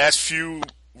been the last few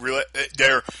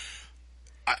there.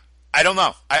 I don't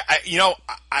know.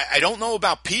 I don't know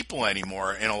about people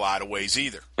anymore in a lot of ways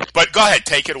either. But go ahead,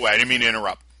 take it away. I didn't mean to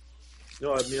interrupt.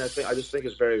 No, I mean, I just think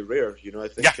it's very rare. I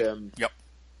think, yep.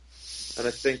 And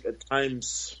I think at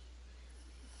times,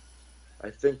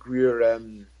 we're,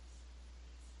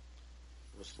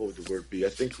 what would the word be? I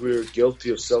think we're guilty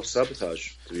of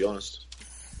self-sabotage, to be honest.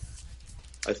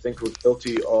 I think we're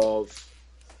guilty of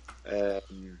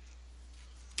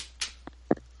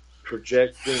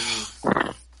projecting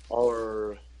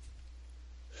our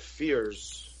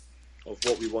fears of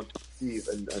what we want to achieve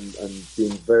and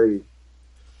being very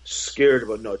scared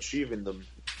about not achieving them,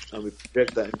 and we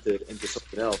project that into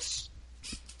something else,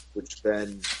 which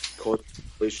then causes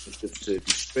relationships to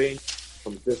be strained,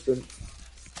 become distant,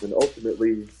 and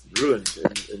ultimately ruined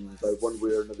in by one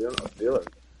way or the other.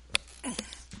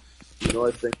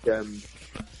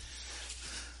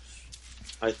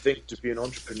 I think to be an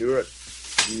entrepreneur,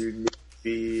 you need to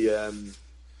be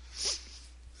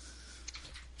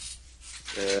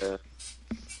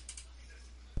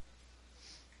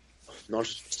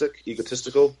narcissistic,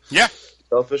 egotistical,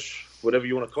 selfish, whatever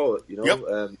you want to call it.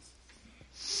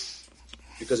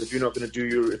 Because if you're not going to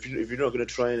do if you're not going to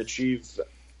try and achieve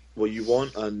what you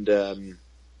want, and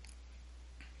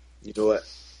you know what,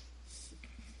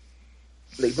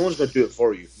 like, no one's going to do it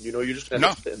for you. You're just going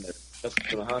to sit in there. That's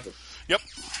what's going to happen. Yep.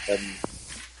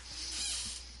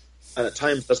 And at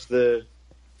times, that's the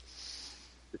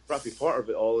crappy part of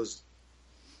it all is,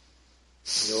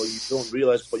 you don't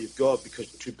realize what you've got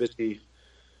because you're too busy.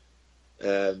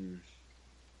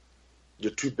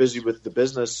 You're too busy with the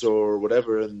business or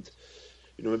whatever, and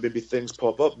maybe things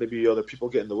pop up, maybe other people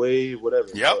get in the way, whatever.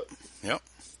 Yep.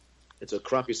 It's a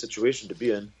crappy situation to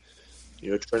be in.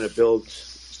 Trying to build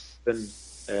something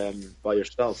by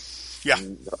yourself. Yeah.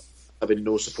 And having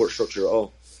no support structure at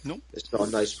all. Nope. It's not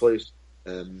a nice place.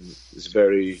 It's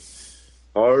very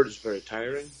hard. It's very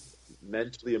tiring,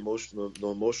 mentally,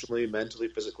 emotionally, mentally,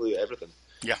 physically, everything.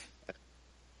 Yeah.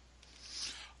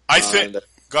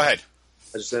 Go ahead.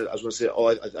 I was going to say,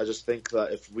 I just think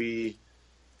that if we,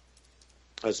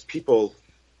 as people,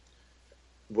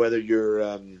 whether you're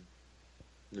an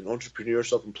entrepreneur,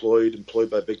 self-employed,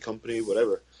 employed by a big company,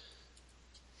 whatever,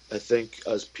 I think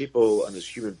as people and as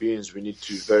human beings, we need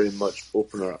to very much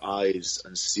open our eyes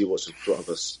and see what's in front of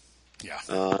us. Yeah.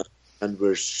 And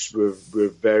we're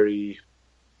very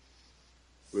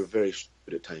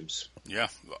stupid at times. Yeah.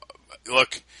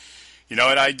 Look, you know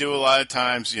what I do a lot of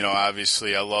times?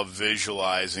 Obviously I love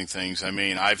visualizing things. I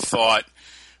mean, I've thought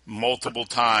multiple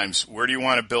times, where do you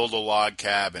want to build a log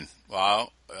cabin?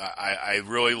 Well, I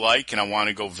really like and I want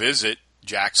to go visit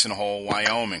Jackson Hole,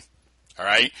 Wyoming. All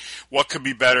right? What could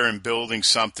be better than building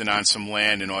something on some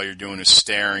land and all you're doing is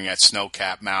staring at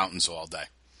snow-capped mountains all day?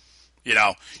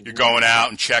 You're going out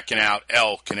and checking out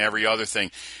elk and every other thing.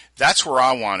 That's where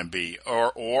I want to be.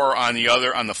 Or on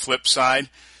the flip side,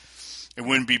 it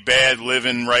wouldn't be bad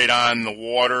living right on the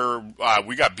water.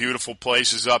 We got beautiful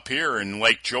places up here in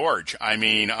Lake George. I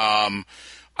mean, I'm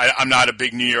not a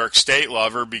big New York State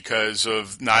lover because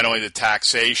of not only the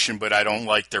taxation, but I don't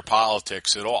like their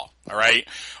politics at all. All right?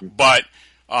 But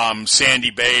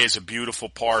Sandy Bay is a beautiful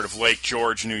part of Lake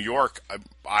George, New York.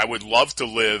 I would love to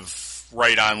live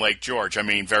right on Lake George. I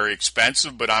mean, very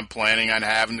expensive, but I'm planning on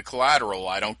having the collateral.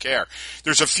 I don't care.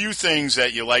 There's a few things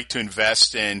that you like to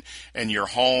invest in, and your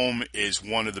home is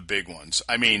one of the big ones.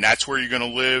 I mean, that's where you're going to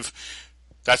live.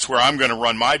 That's where I'm going to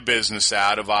run my business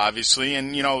out of, obviously.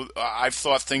 And, I've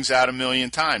thought things out a million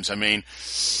times. I mean,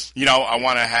 I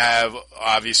want to have,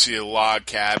 obviously, a log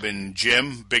cabin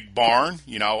gym, big barn.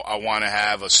 I want to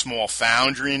have a small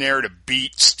foundry in there to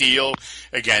beat steel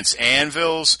against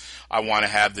anvils. I want to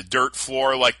have the dirt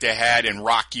floor like they had in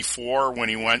Rocky IV when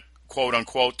he went, quote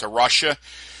unquote, to Russia.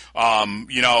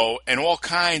 And all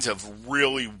kinds of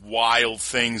really wild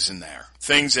things in there.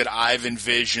 Things that I've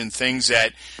envisioned, things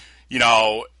that,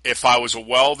 if I was a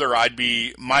welder,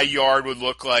 my yard would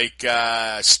look like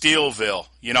Steelville.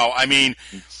 I mean,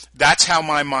 that's how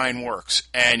my mind works.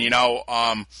 And,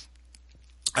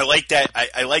 I like that.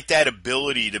 I like that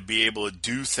ability to be able to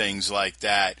do things like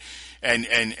that.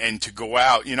 And to go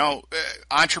out,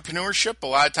 entrepreneurship, a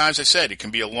lot of times I said it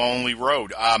can be a lonely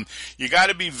road. You got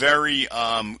to be very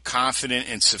confident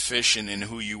and sufficient in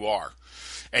who you are.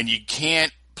 And you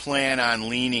can't plan on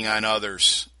leaning on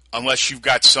others unless you've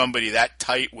got somebody that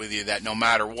tight with you that no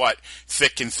matter what,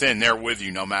 thick and thin, they're with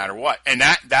you no matter what. And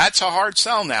that's a hard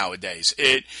sell nowadays.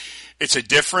 It's a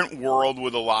different world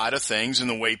with a lot of things and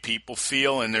the way people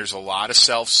feel, and there's a lot of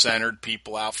self-centered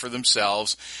people out for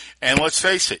themselves. And let's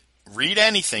face it, read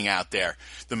anything out there.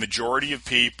 The majority of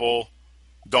people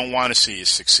don't want to see you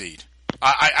succeed.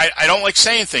 I don't like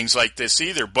saying things like this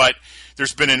either, but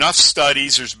there's been enough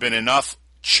studies, there's been enough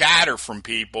chatter from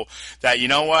people that, you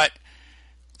know what,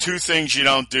 2 things you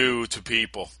don't do to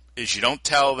people is you don't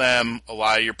tell them a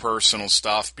lot of your personal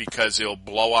stuff because it'll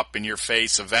blow up in your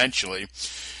face eventually.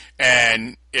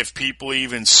 And if people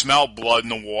even smell blood in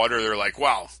the water, they're like,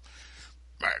 well,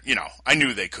 you know, I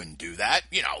knew they couldn't do that.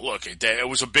 You know, look, it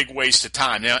was a big waste of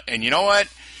time. And you know what?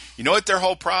 You know what their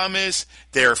whole problem is?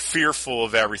 They're fearful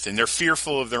of everything. They're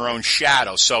fearful of their own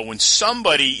shadow. So when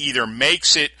somebody either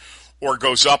makes it or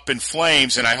goes up in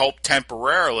flames, and I hope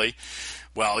temporarily,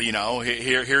 well, you know,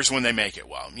 here's when they make it.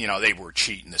 Well, you know, they were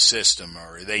cheating the system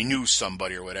or they knew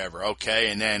somebody or whatever. Okay,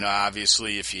 and then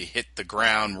obviously if you hit the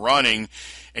ground running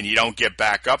and you don't get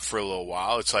back up for a little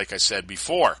while, it's like I said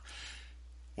before.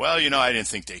 Well, you know, I didn't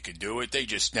think they could do it. They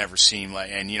just never seemed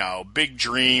like, and, you know, big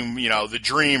dream, you know, the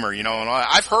dreamer, you know, and all.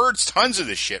 I've heard tons of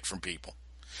this shit from people.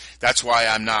 That's why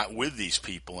I'm not with these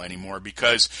people anymore,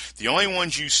 because the only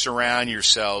ones you surround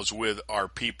yourselves with are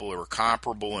people who are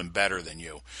comparable and better than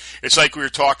you. It's like we were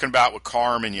talking about with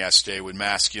Carmen yesterday with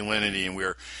masculinity, and we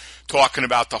were talking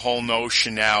about the whole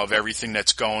notion now of everything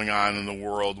that's going on in the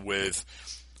world with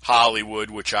Hollywood,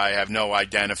 which I have no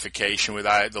identification with.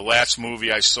 The last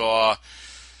movie I saw,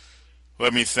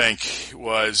 let me think,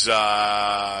 was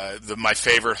my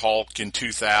favorite Hulk in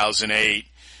 2008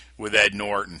 with Ed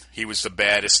Norton. He was the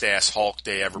baddest ass Hulk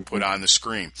they ever put on the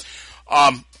screen.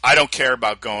 I don't care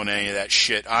about going to any of that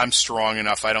shit. I'm strong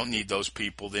enough. I don't need those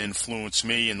people to influence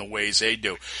me in the ways they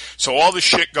do. So all the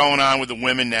shit going on with the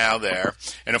women now there,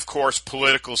 and of course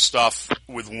political stuff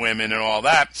with women and all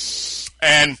that.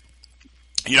 And,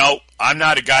 you know, I'm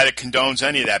not a guy that condones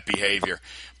any of that behavior.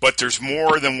 But there's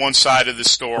more than one side of the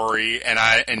story, and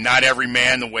not every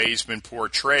man, the way he's been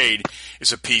portrayed,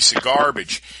 is a piece of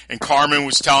garbage. And Carmen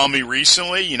was telling me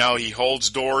recently, you know, he holds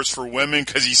doors for women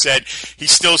because he said he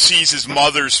still sees his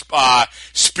mother's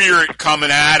spirit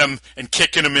coming at him and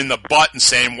kicking him in the butt and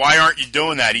saying, why aren't you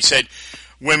doing that? He said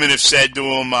women have said to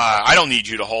him, I don't need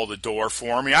you to hold the door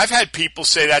for me. I've had people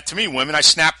say that to me, women. I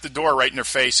snap the door right in their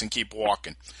face and keep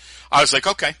walking. I was like,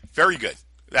 okay, very good.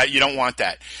 That you don't want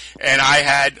that. And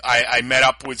I met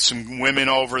up with some women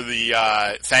over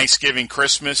the Thanksgiving,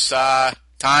 Christmas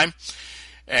time,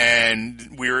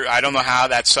 and I don't know how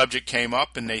that subject came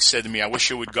up, and they said to me, I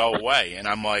wish it would go away. And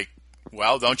I'm like,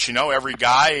 well, don't you know every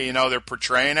guy, you know, they're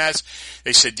portraying as?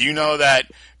 They said, do you know that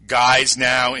guys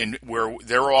now, where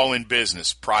they're all in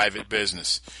business, private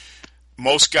business,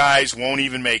 most guys won't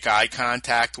even make eye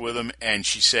contact with them, and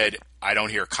she said, I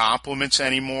don't hear compliments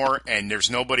anymore, and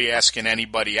there's nobody asking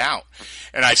anybody out.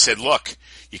 And I said, look,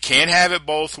 you can't have it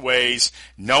both ways.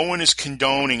 No one is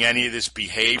condoning any of this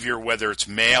behavior, whether it's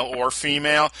male or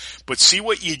female. But see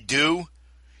what you do?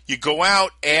 You go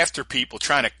out after people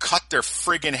trying to cut their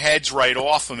friggin' heads right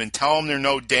off them and tell them they're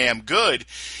no damn good.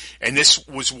 And this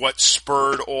was what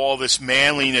spurred all this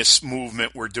manliness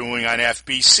movement we're doing on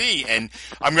FBC. And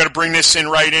I'm going to bring this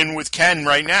right in with Ken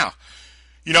right now.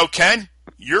 You know, Ken,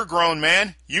 you're a grown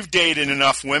man. You've dated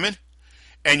enough women.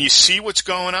 And you see what's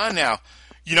going on now.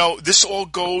 You know, this all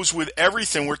goes with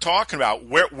everything we're talking about.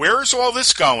 Where's all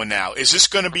this going now? Is this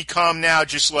going to become now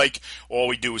just like all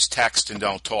we do is text and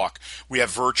don't talk? We have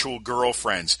virtual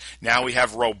girlfriends. Now we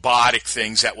have robotic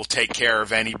things that will take care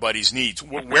of anybody's needs.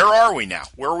 Where are we now?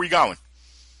 Where are we going?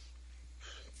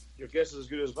 Your guess is as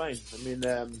good as mine. I mean,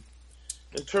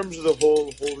 in terms of the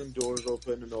whole holding doors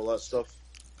open and all that stuff,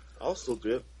 I'll still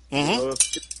do it. Mm-hmm. You know,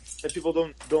 if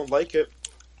people don't like it,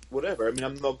 whatever. I mean,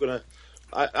 I'm not gonna.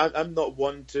 I'm not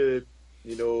one to,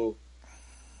 you know,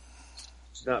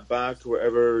 snap back or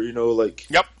whatever. You know, like.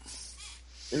 Yep.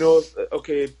 You know,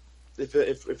 okay,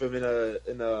 if I'm in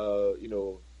a you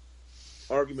know,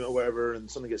 argument or whatever, and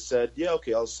something gets said, yeah,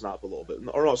 okay, I'll snap a little bit,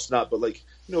 or not snap, but like,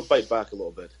 you know, bite back a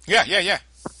little bit. Yeah.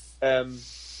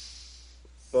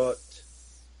 But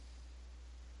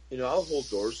you know, I'll hold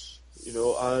doors. You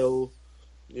know, I'll,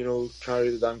 you know, carry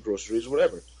the damn groceries,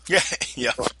 whatever.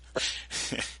 Yeah.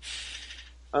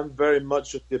 I'm very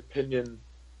much of the opinion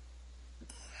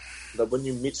that when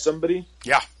you meet somebody,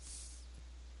 yeah,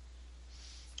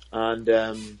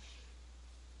 and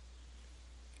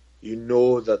you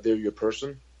know that they're your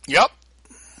person. Yep.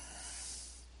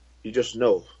 You just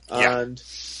know. Yeah. And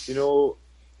you know,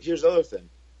 here's the other thing.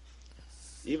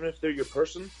 Even if they're your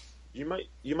person, you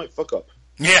might fuck up.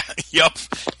 Yeah. Yep.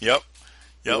 You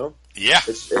know? Yeah.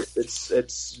 It's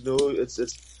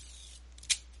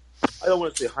I don't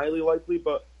want to say highly likely,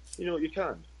 but you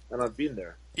can, and I've been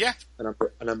there. Yeah.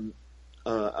 And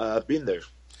I've been there.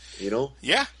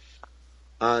 Yeah.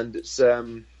 And it's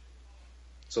a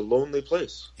lonely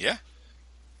place. Yeah.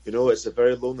 It's a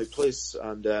very lonely place,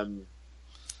 and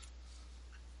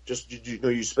just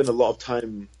you spend a lot of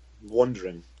time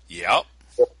wondering. Yep.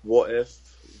 What if?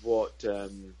 What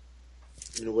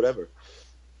whatever.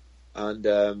 And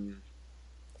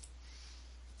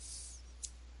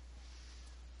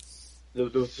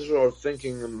the sort of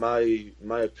thinking, in my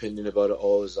opinion about it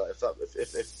all is that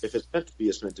if it's meant to be,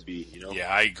 it's meant to be. Yeah,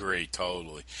 I agree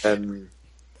totally.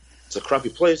 It's a crappy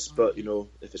place, but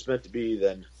if it's meant to be,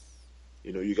 then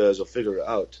you guys will figure it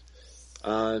out.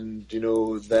 And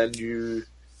then you.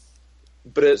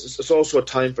 But it's also a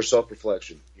time for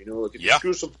self-reflection. Like if you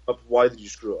screw something up, why did you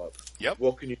screw it up? Yep.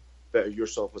 What can you do better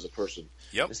yourself as a person?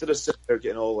 Yep. Instead of sitting there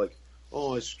getting all like,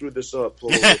 oh, I screwed this up, blah,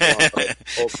 blah,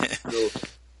 blah,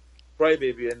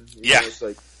 crybaby, and it's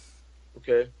like,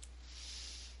 okay,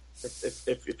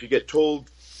 if you get told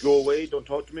go away, don't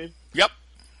talk to me. Yep.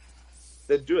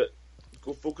 Then do it.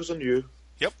 Go focus on you.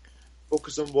 Yep.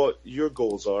 Focus on what your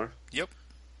goals are. Yep.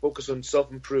 Focus on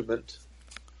self-improvement,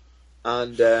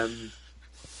 and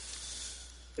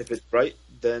if it's right,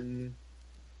 then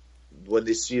when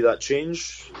they see that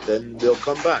change, then they'll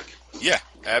come back. Yeah,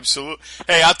 absolutely.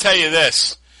 Hey, I'll tell you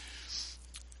this.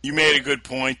 You made a good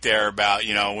point there about,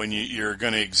 when you're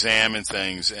going to examine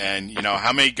things. And,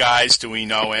 how many guys do we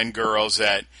know and girls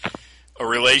that a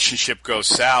relationship goes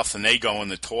south and they go in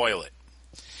the toilet?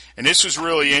 And this was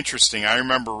really interesting. I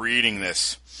remember reading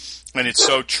this, and it's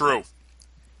so true.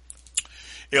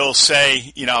 It'll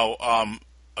say,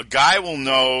 a guy will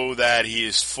know that he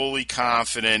is fully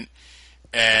confident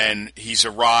and he's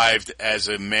arrived as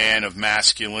a man of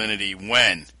masculinity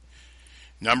when,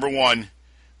 number one,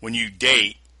 when you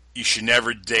date, you should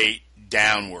never date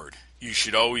downward. You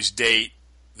should always date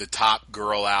the top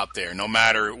girl out there, no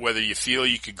matter whether you feel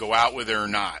you could go out with her or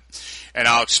not. And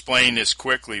I'll explain this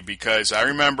quickly because I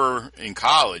remember in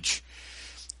college,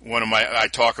 I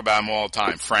talk about him all the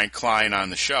time, Frank Klein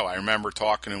on the show. I remember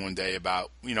talking to him one day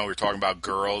about, we were talking about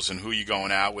girls and who you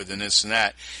going out with and this and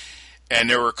that. And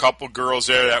there were a couple girls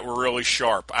there that were really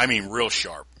sharp. I mean, real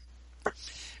sharp.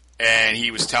 And he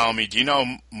was telling me, do you know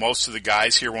most of the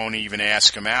guys here won't even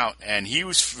ask him out? And he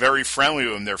was very friendly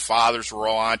with them. Their fathers were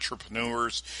all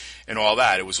entrepreneurs and all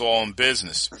that. It was all in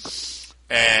business.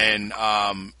 And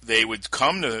they would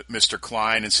come to Mr.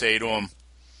 Klein and say to him,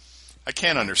 I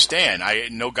can't understand.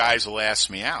 No guys will ask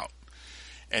me out.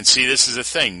 And see, this is the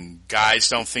thing. Guys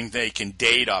don't think they can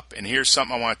date up. And here's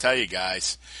something I want to tell you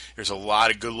guys. There's a lot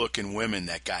of good-looking women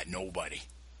that got nobody.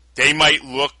 They might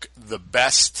look the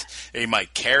best. They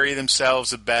might carry themselves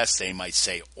the best. They might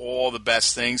say all the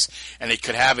best things. And they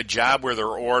could have a job where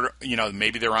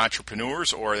maybe they're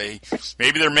entrepreneurs or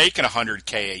maybe they're making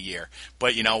 $100K a year.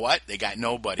 But you know what? They got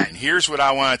nobody. And here's what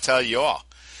I want to tell you all.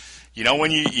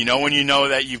 When you know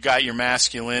that you've got your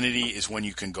masculinity is when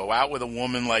you can go out with a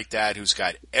woman like that who's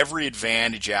got every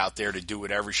advantage out there to do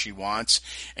whatever she wants,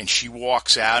 and she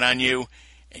walks out on you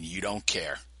and you don't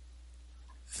care.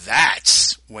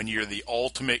 That's when you're the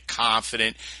ultimate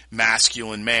confident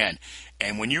masculine man.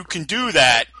 And when you can do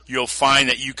that, you'll find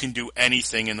that you can do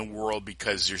anything in the world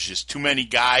because there's just too many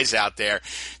guys out there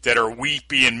that are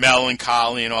weepy and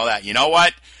melancholy and all that. You know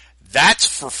what? That's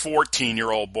for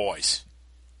 14-year-old boys.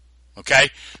 Okay?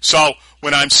 So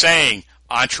when I'm saying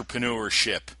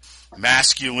entrepreneurship,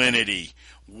 masculinity,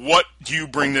 what do you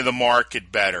bring to the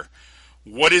market better?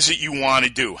 What is it you want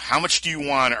to do? How much do you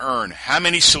want to earn? How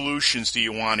many solutions do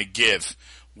you want to give?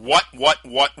 What? Why?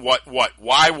 What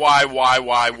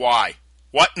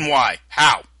and why?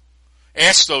 How?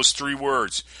 Ask those 3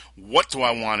 words. What do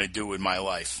I want to do with my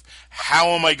life? How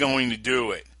am I going to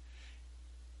do it?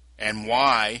 And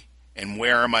why? And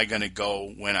where am I going to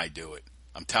go when I do it?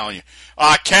 I'm telling you.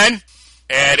 Ken,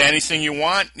 add anything you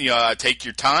want. Take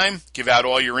your time. Give out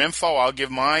all your info. I'll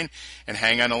give mine. And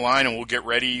hang on the line, and we'll get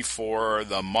ready for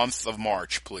the month of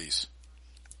March, please.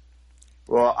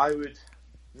 Well, I would,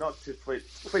 not to play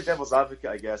devil's advocate,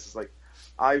 I guess, it's like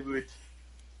I would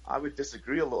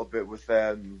disagree a little bit with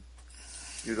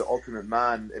you're the ultimate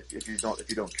man if you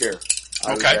don't care.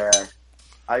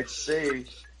 I'd say,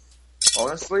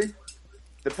 honestly,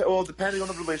 depending on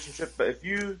the relationship, but if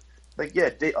you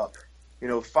date up.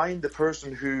 Find the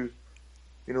person who,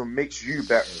 makes you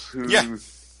better. Who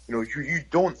who you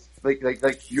don't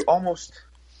you almost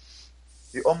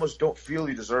don't feel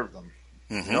you deserve them.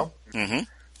 Mm-hmm. Mm-hmm.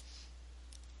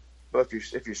 But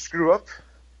if you screw up,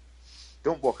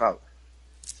 don't walk out.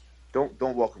 don't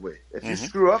walk away. If you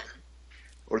screw up,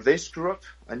 or they screw up,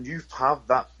 and you have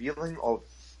that feeling of,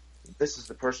 this is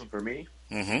the person for me,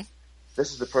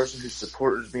 this is the person who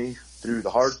supported me through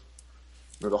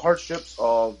the hardships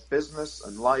of business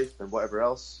and life and whatever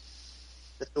else,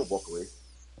 then don't walk away.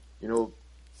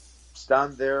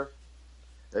 Stand there,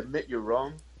 admit you're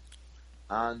wrong,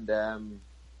 and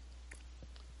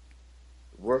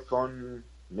work on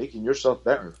making yourself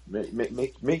better.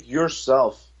 Make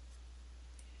yourself,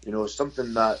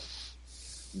 something that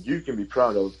you can be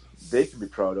proud of, they can be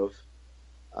proud of,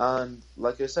 and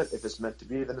like I said, if it's meant to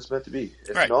be, then it's meant to be.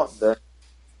 If not, then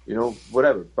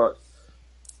whatever. But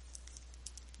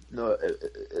no,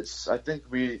 I think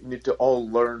we need to all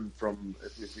learn from.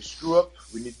 If we screw up,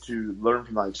 we need to learn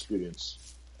from that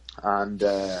experience, and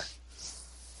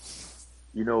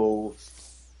we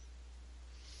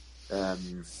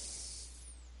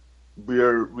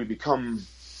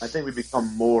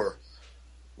become more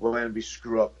when we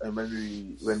screw up, and when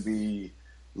we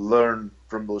learn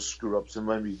from those screw ups, and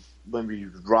when we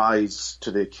rise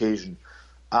to the occasion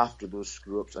after those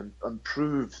screw ups, and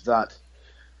prove that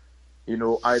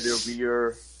either we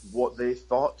are what they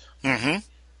thought,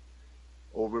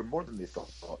 or we're more than they thought.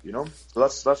 So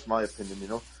that's my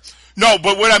opinion. No,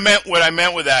 but what I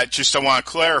meant with that, just I want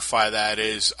to clarify that,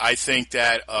 is I think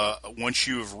that once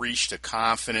you have reached a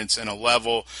confidence and a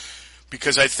level,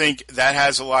 because I think that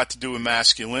has a lot to do with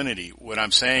masculinity. What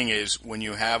I'm saying is, when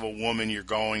you have a woman, you're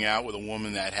going out with a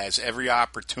woman that has every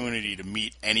opportunity to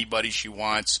meet anybody she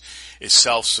wants, is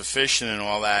self-sufficient and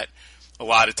all that, a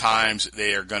lot of times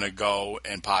they are going to go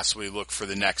and possibly look for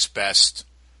the next best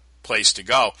place to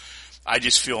go. I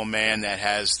just feel a man that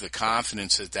has the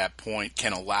confidence at that point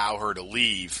can allow her to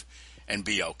leave and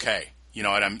be okay. You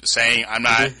know what I'm saying? I'm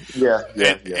not. Yeah.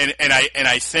 And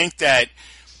I think that.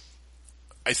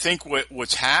 I think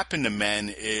what's happened to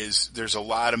men is there's a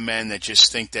lot of men that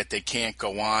just think that they can't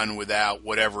go on without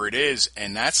whatever it is,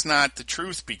 and that's not the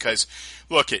truth, because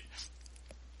look,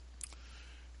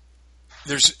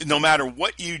 there's no matter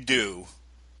what you do,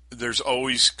 there's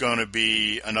always going to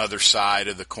be another side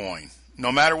of the coin,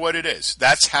 no matter what it is.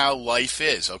 That's how life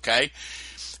is, okay?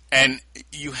 And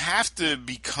you have to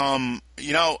become,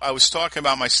 I was talking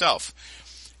about myself.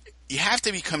 You have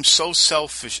to become so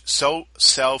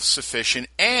self-sufficient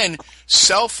and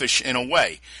selfish in a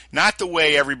way. Not the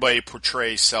way everybody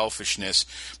portrays selfishness.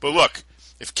 But look,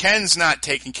 if Ken's not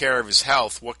taking care of his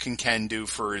health, what can Ken do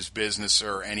for his business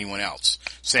or anyone else?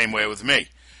 Same way with me.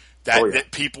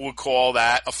 That people would call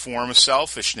that a form of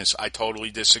selfishness. I totally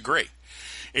disagree.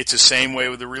 It's the same way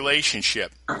with a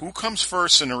relationship. Who comes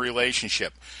first in a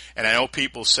relationship? And I know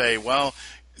people say, well,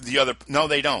 no,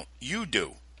 they don't. You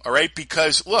do. All right,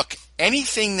 because look,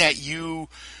 anything that you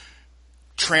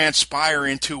transpire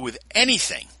into with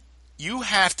anything, you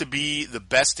have to be the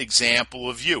best example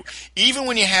of you, even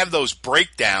when you have those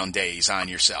breakdown days on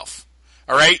yourself.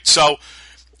 All right, so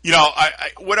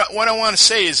what I want to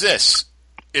say is this: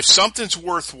 if something's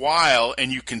worthwhile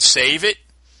and you can save it,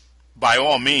 by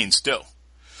all means do.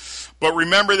 But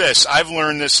remember this: I've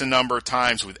learned this a number of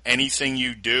times. With anything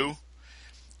you do,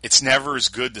 it's never as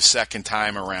good the second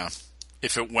time around.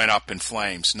 If it went up in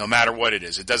flames, no matter what it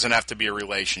is. It doesn't have to be a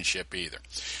relationship either.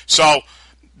 So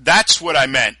that's what I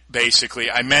meant,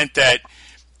 basically. I meant that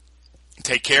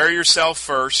take care of yourself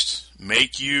first,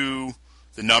 make you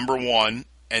the number one,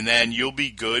 and then you'll be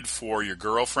good for your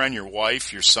girlfriend, your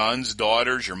wife, your sons,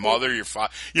 daughters, your mother, your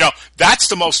father. That's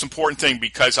the most important thing,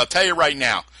 because I'll tell you right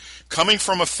now, coming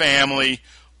from a family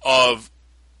of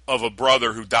a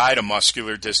brother who died of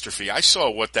muscular dystrophy, I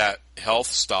saw what that health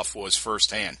stuff was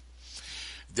firsthand.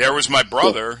 There was my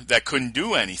brother that couldn't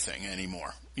do anything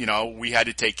anymore. We had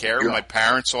to take care of my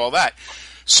parents, all that.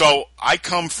 So I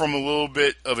come from a little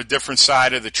bit of a different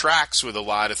side of the tracks with a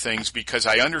lot of things, because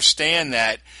I understand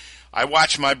that I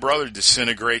watched my brother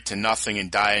disintegrate to nothing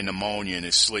and die of pneumonia in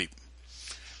his sleep.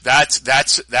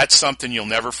 That's something you'll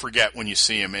never forget when you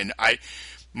see him. And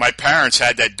my parents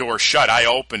had that door shut. I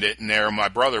opened it, and there my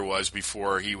brother was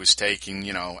before he was taken,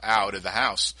 out of the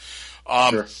house.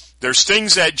 Sure. There's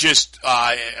things that just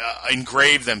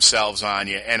engrave themselves on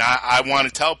you, and I want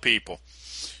to tell people,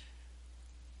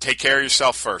 take care of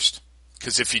yourself first,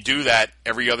 because if you do that,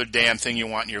 every other damn thing you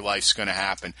want in your life is going to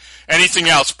happen. Anything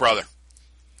else, brother?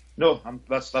 No,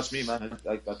 that's me, man.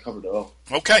 I covered it all.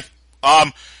 Okay.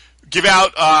 Give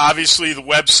out, obviously, the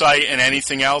website and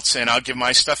anything else, and I'll give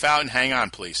my stuff out, and hang on,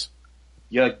 please.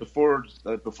 Yeah, before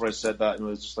I said that, it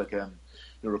was just like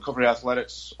Recovery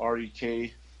Athletics,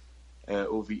 REK.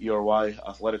 OVERY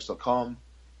athletics.com.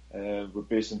 We're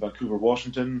based in Vancouver,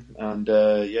 Washington, and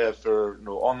for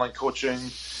online coaching,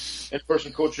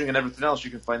 in-person coaching and everything else,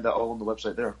 you can find that all on the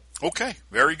website there. Okay,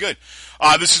 very good.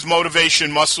 This is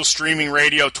Motivation Muscle Streaming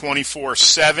Radio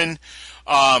 24/7.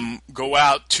 Go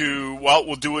out to, well,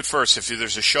 we'll do it first. If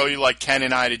there's a show you like Ken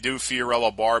and I to do,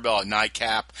 Fiorillo Barbell at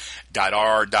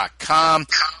nightcap.rr.com.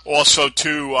 Also,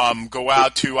 go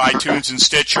out to iTunes and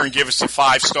Stitcher and give us a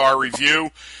 5-star review.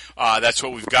 That's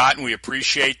what we've gotten. We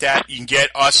appreciate that. You can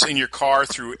get us in your car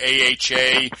through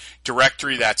AHA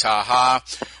directory. That's AHA.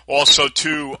 Also,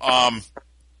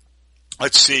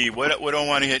 let's see, what do I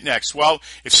want to hit next? Well,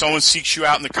 if someone seeks you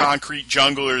out in the concrete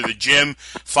jungle or the gym,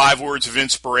 5 words of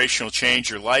inspiration will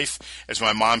change your life. As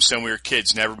my mom said when we were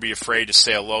kids, never be afraid to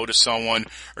say hello to someone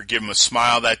or give them a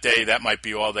smile that day. That might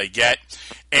be all they get.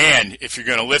 And if you're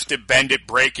going to lift it, bend it,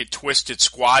 break it, twist it,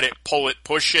 squat it, pull it,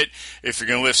 push it. If you're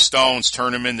going to lift stones,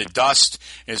 turn them into dust.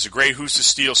 As the great Who's the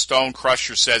Steel Stone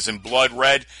Crusher says in Blood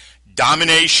Red,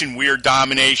 domination, we are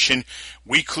domination.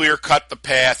 We clear cut the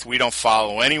path. We don't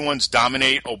follow anyone's.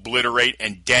 Dominate, obliterate,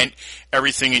 and dent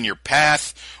everything in your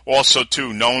path. Also,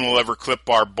 no one will ever clip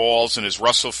our balls. And as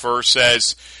Russell Furr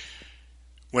says,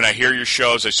 when I hear your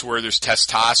shows, I swear there's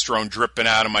testosterone dripping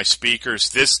out of my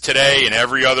speakers. This today and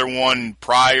every other one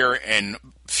prior and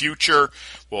future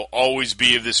will always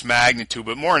be of this magnitude.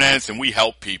 But more than anything, we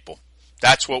help people.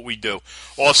 That's what we do.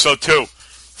 Also,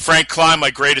 Frank Klein,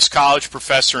 my greatest college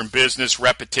professor in business,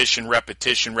 repetition,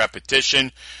 repetition,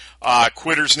 repetition.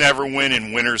 Quitters never win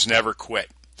and winners never quit.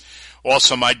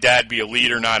 Also, my dad, be a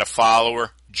leader, not a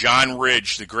follower. John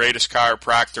Ridge, the greatest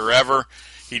chiropractor ever.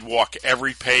 He'd walk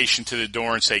every patient to the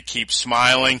door and say, keep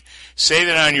smiling. Say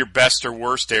that on your best or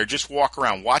worst day, or just walk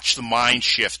around. Watch the mind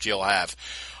shift you'll have.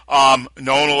 No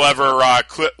one will ever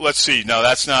let's see. No,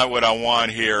 that's not what I want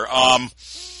here.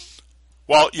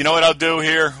 Well, you know what I'll do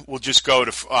here? We'll just go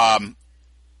to,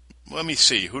 let me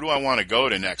see. Who do I want to go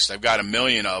to next? I've got a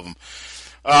million of them.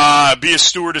 Be a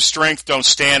steward of strength. Don't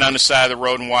stand on the side of the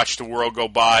road and watch the world go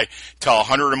by. Tell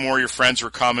 100 or more of your friends we're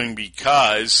coming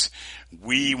because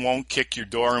we won't kick your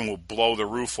door and we'll blow the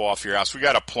roof off your house. We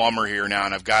got a plumber here now,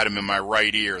 and I've got him in my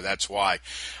right ear. That's why.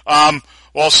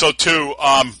 Also,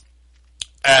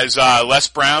 as Les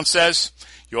Brown says,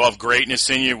 you'll have greatness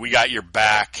in you. We got your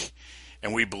back.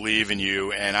 And we believe in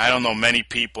you, and I don't know many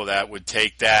people that would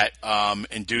take that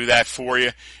and do that for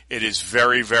you. It is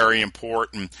very, very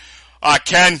important.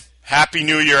 Ken, Happy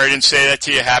New Year. I didn't say that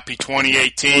to you. Happy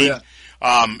 2018. Oh,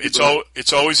 yeah.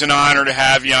 It's always an honor to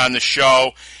have you on the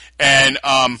show. And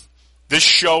this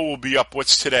show will be up,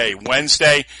 what's today?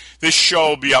 Wednesday. This show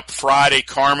will be up Friday.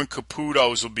 Carmen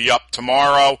Caputo's will be up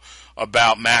tomorrow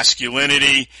about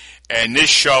masculinity. And this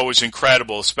show is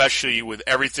incredible, especially with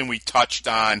everything we touched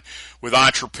on with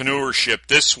entrepreneurship.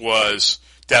 This was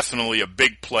definitely a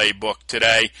big playbook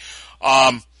today.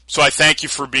 So I thank you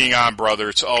for being on, brother.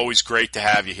 It's always great to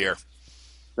have you here.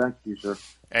 Thank you, sir.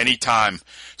 Anytime.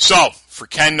 So, for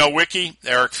Ken Nowicki,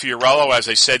 Eric Fiorillo, as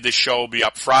I said, this show will be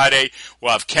up Friday.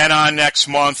 We'll have Ken on next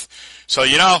month. So,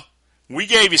 we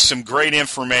gave you some great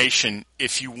information.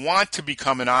 If you want to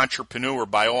become an entrepreneur,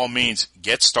 by all means,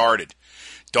 get started.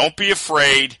 Don't be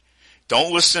afraid.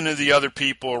 Don't listen to the other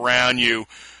people around you.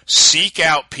 Seek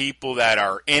out people that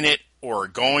are in it or are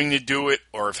going to do it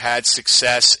or have had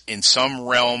success in some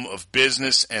realm of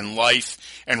business and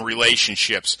life and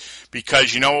relationships.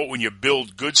 Because you know what? When you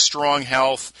build good, strong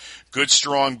health, good,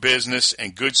 strong business,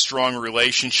 and good, strong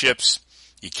relationships,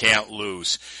 you can't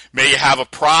lose. May you have a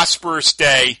prosperous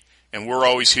day, and we're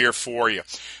always here for you.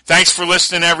 Thanks for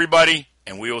listening, everybody,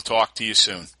 and we will talk to you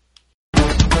soon.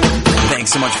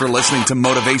 Thanks so much for listening to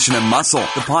Motivation and Muscle,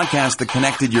 the podcast that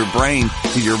connected your brain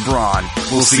to your brawn.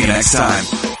 We'll see you next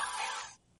time.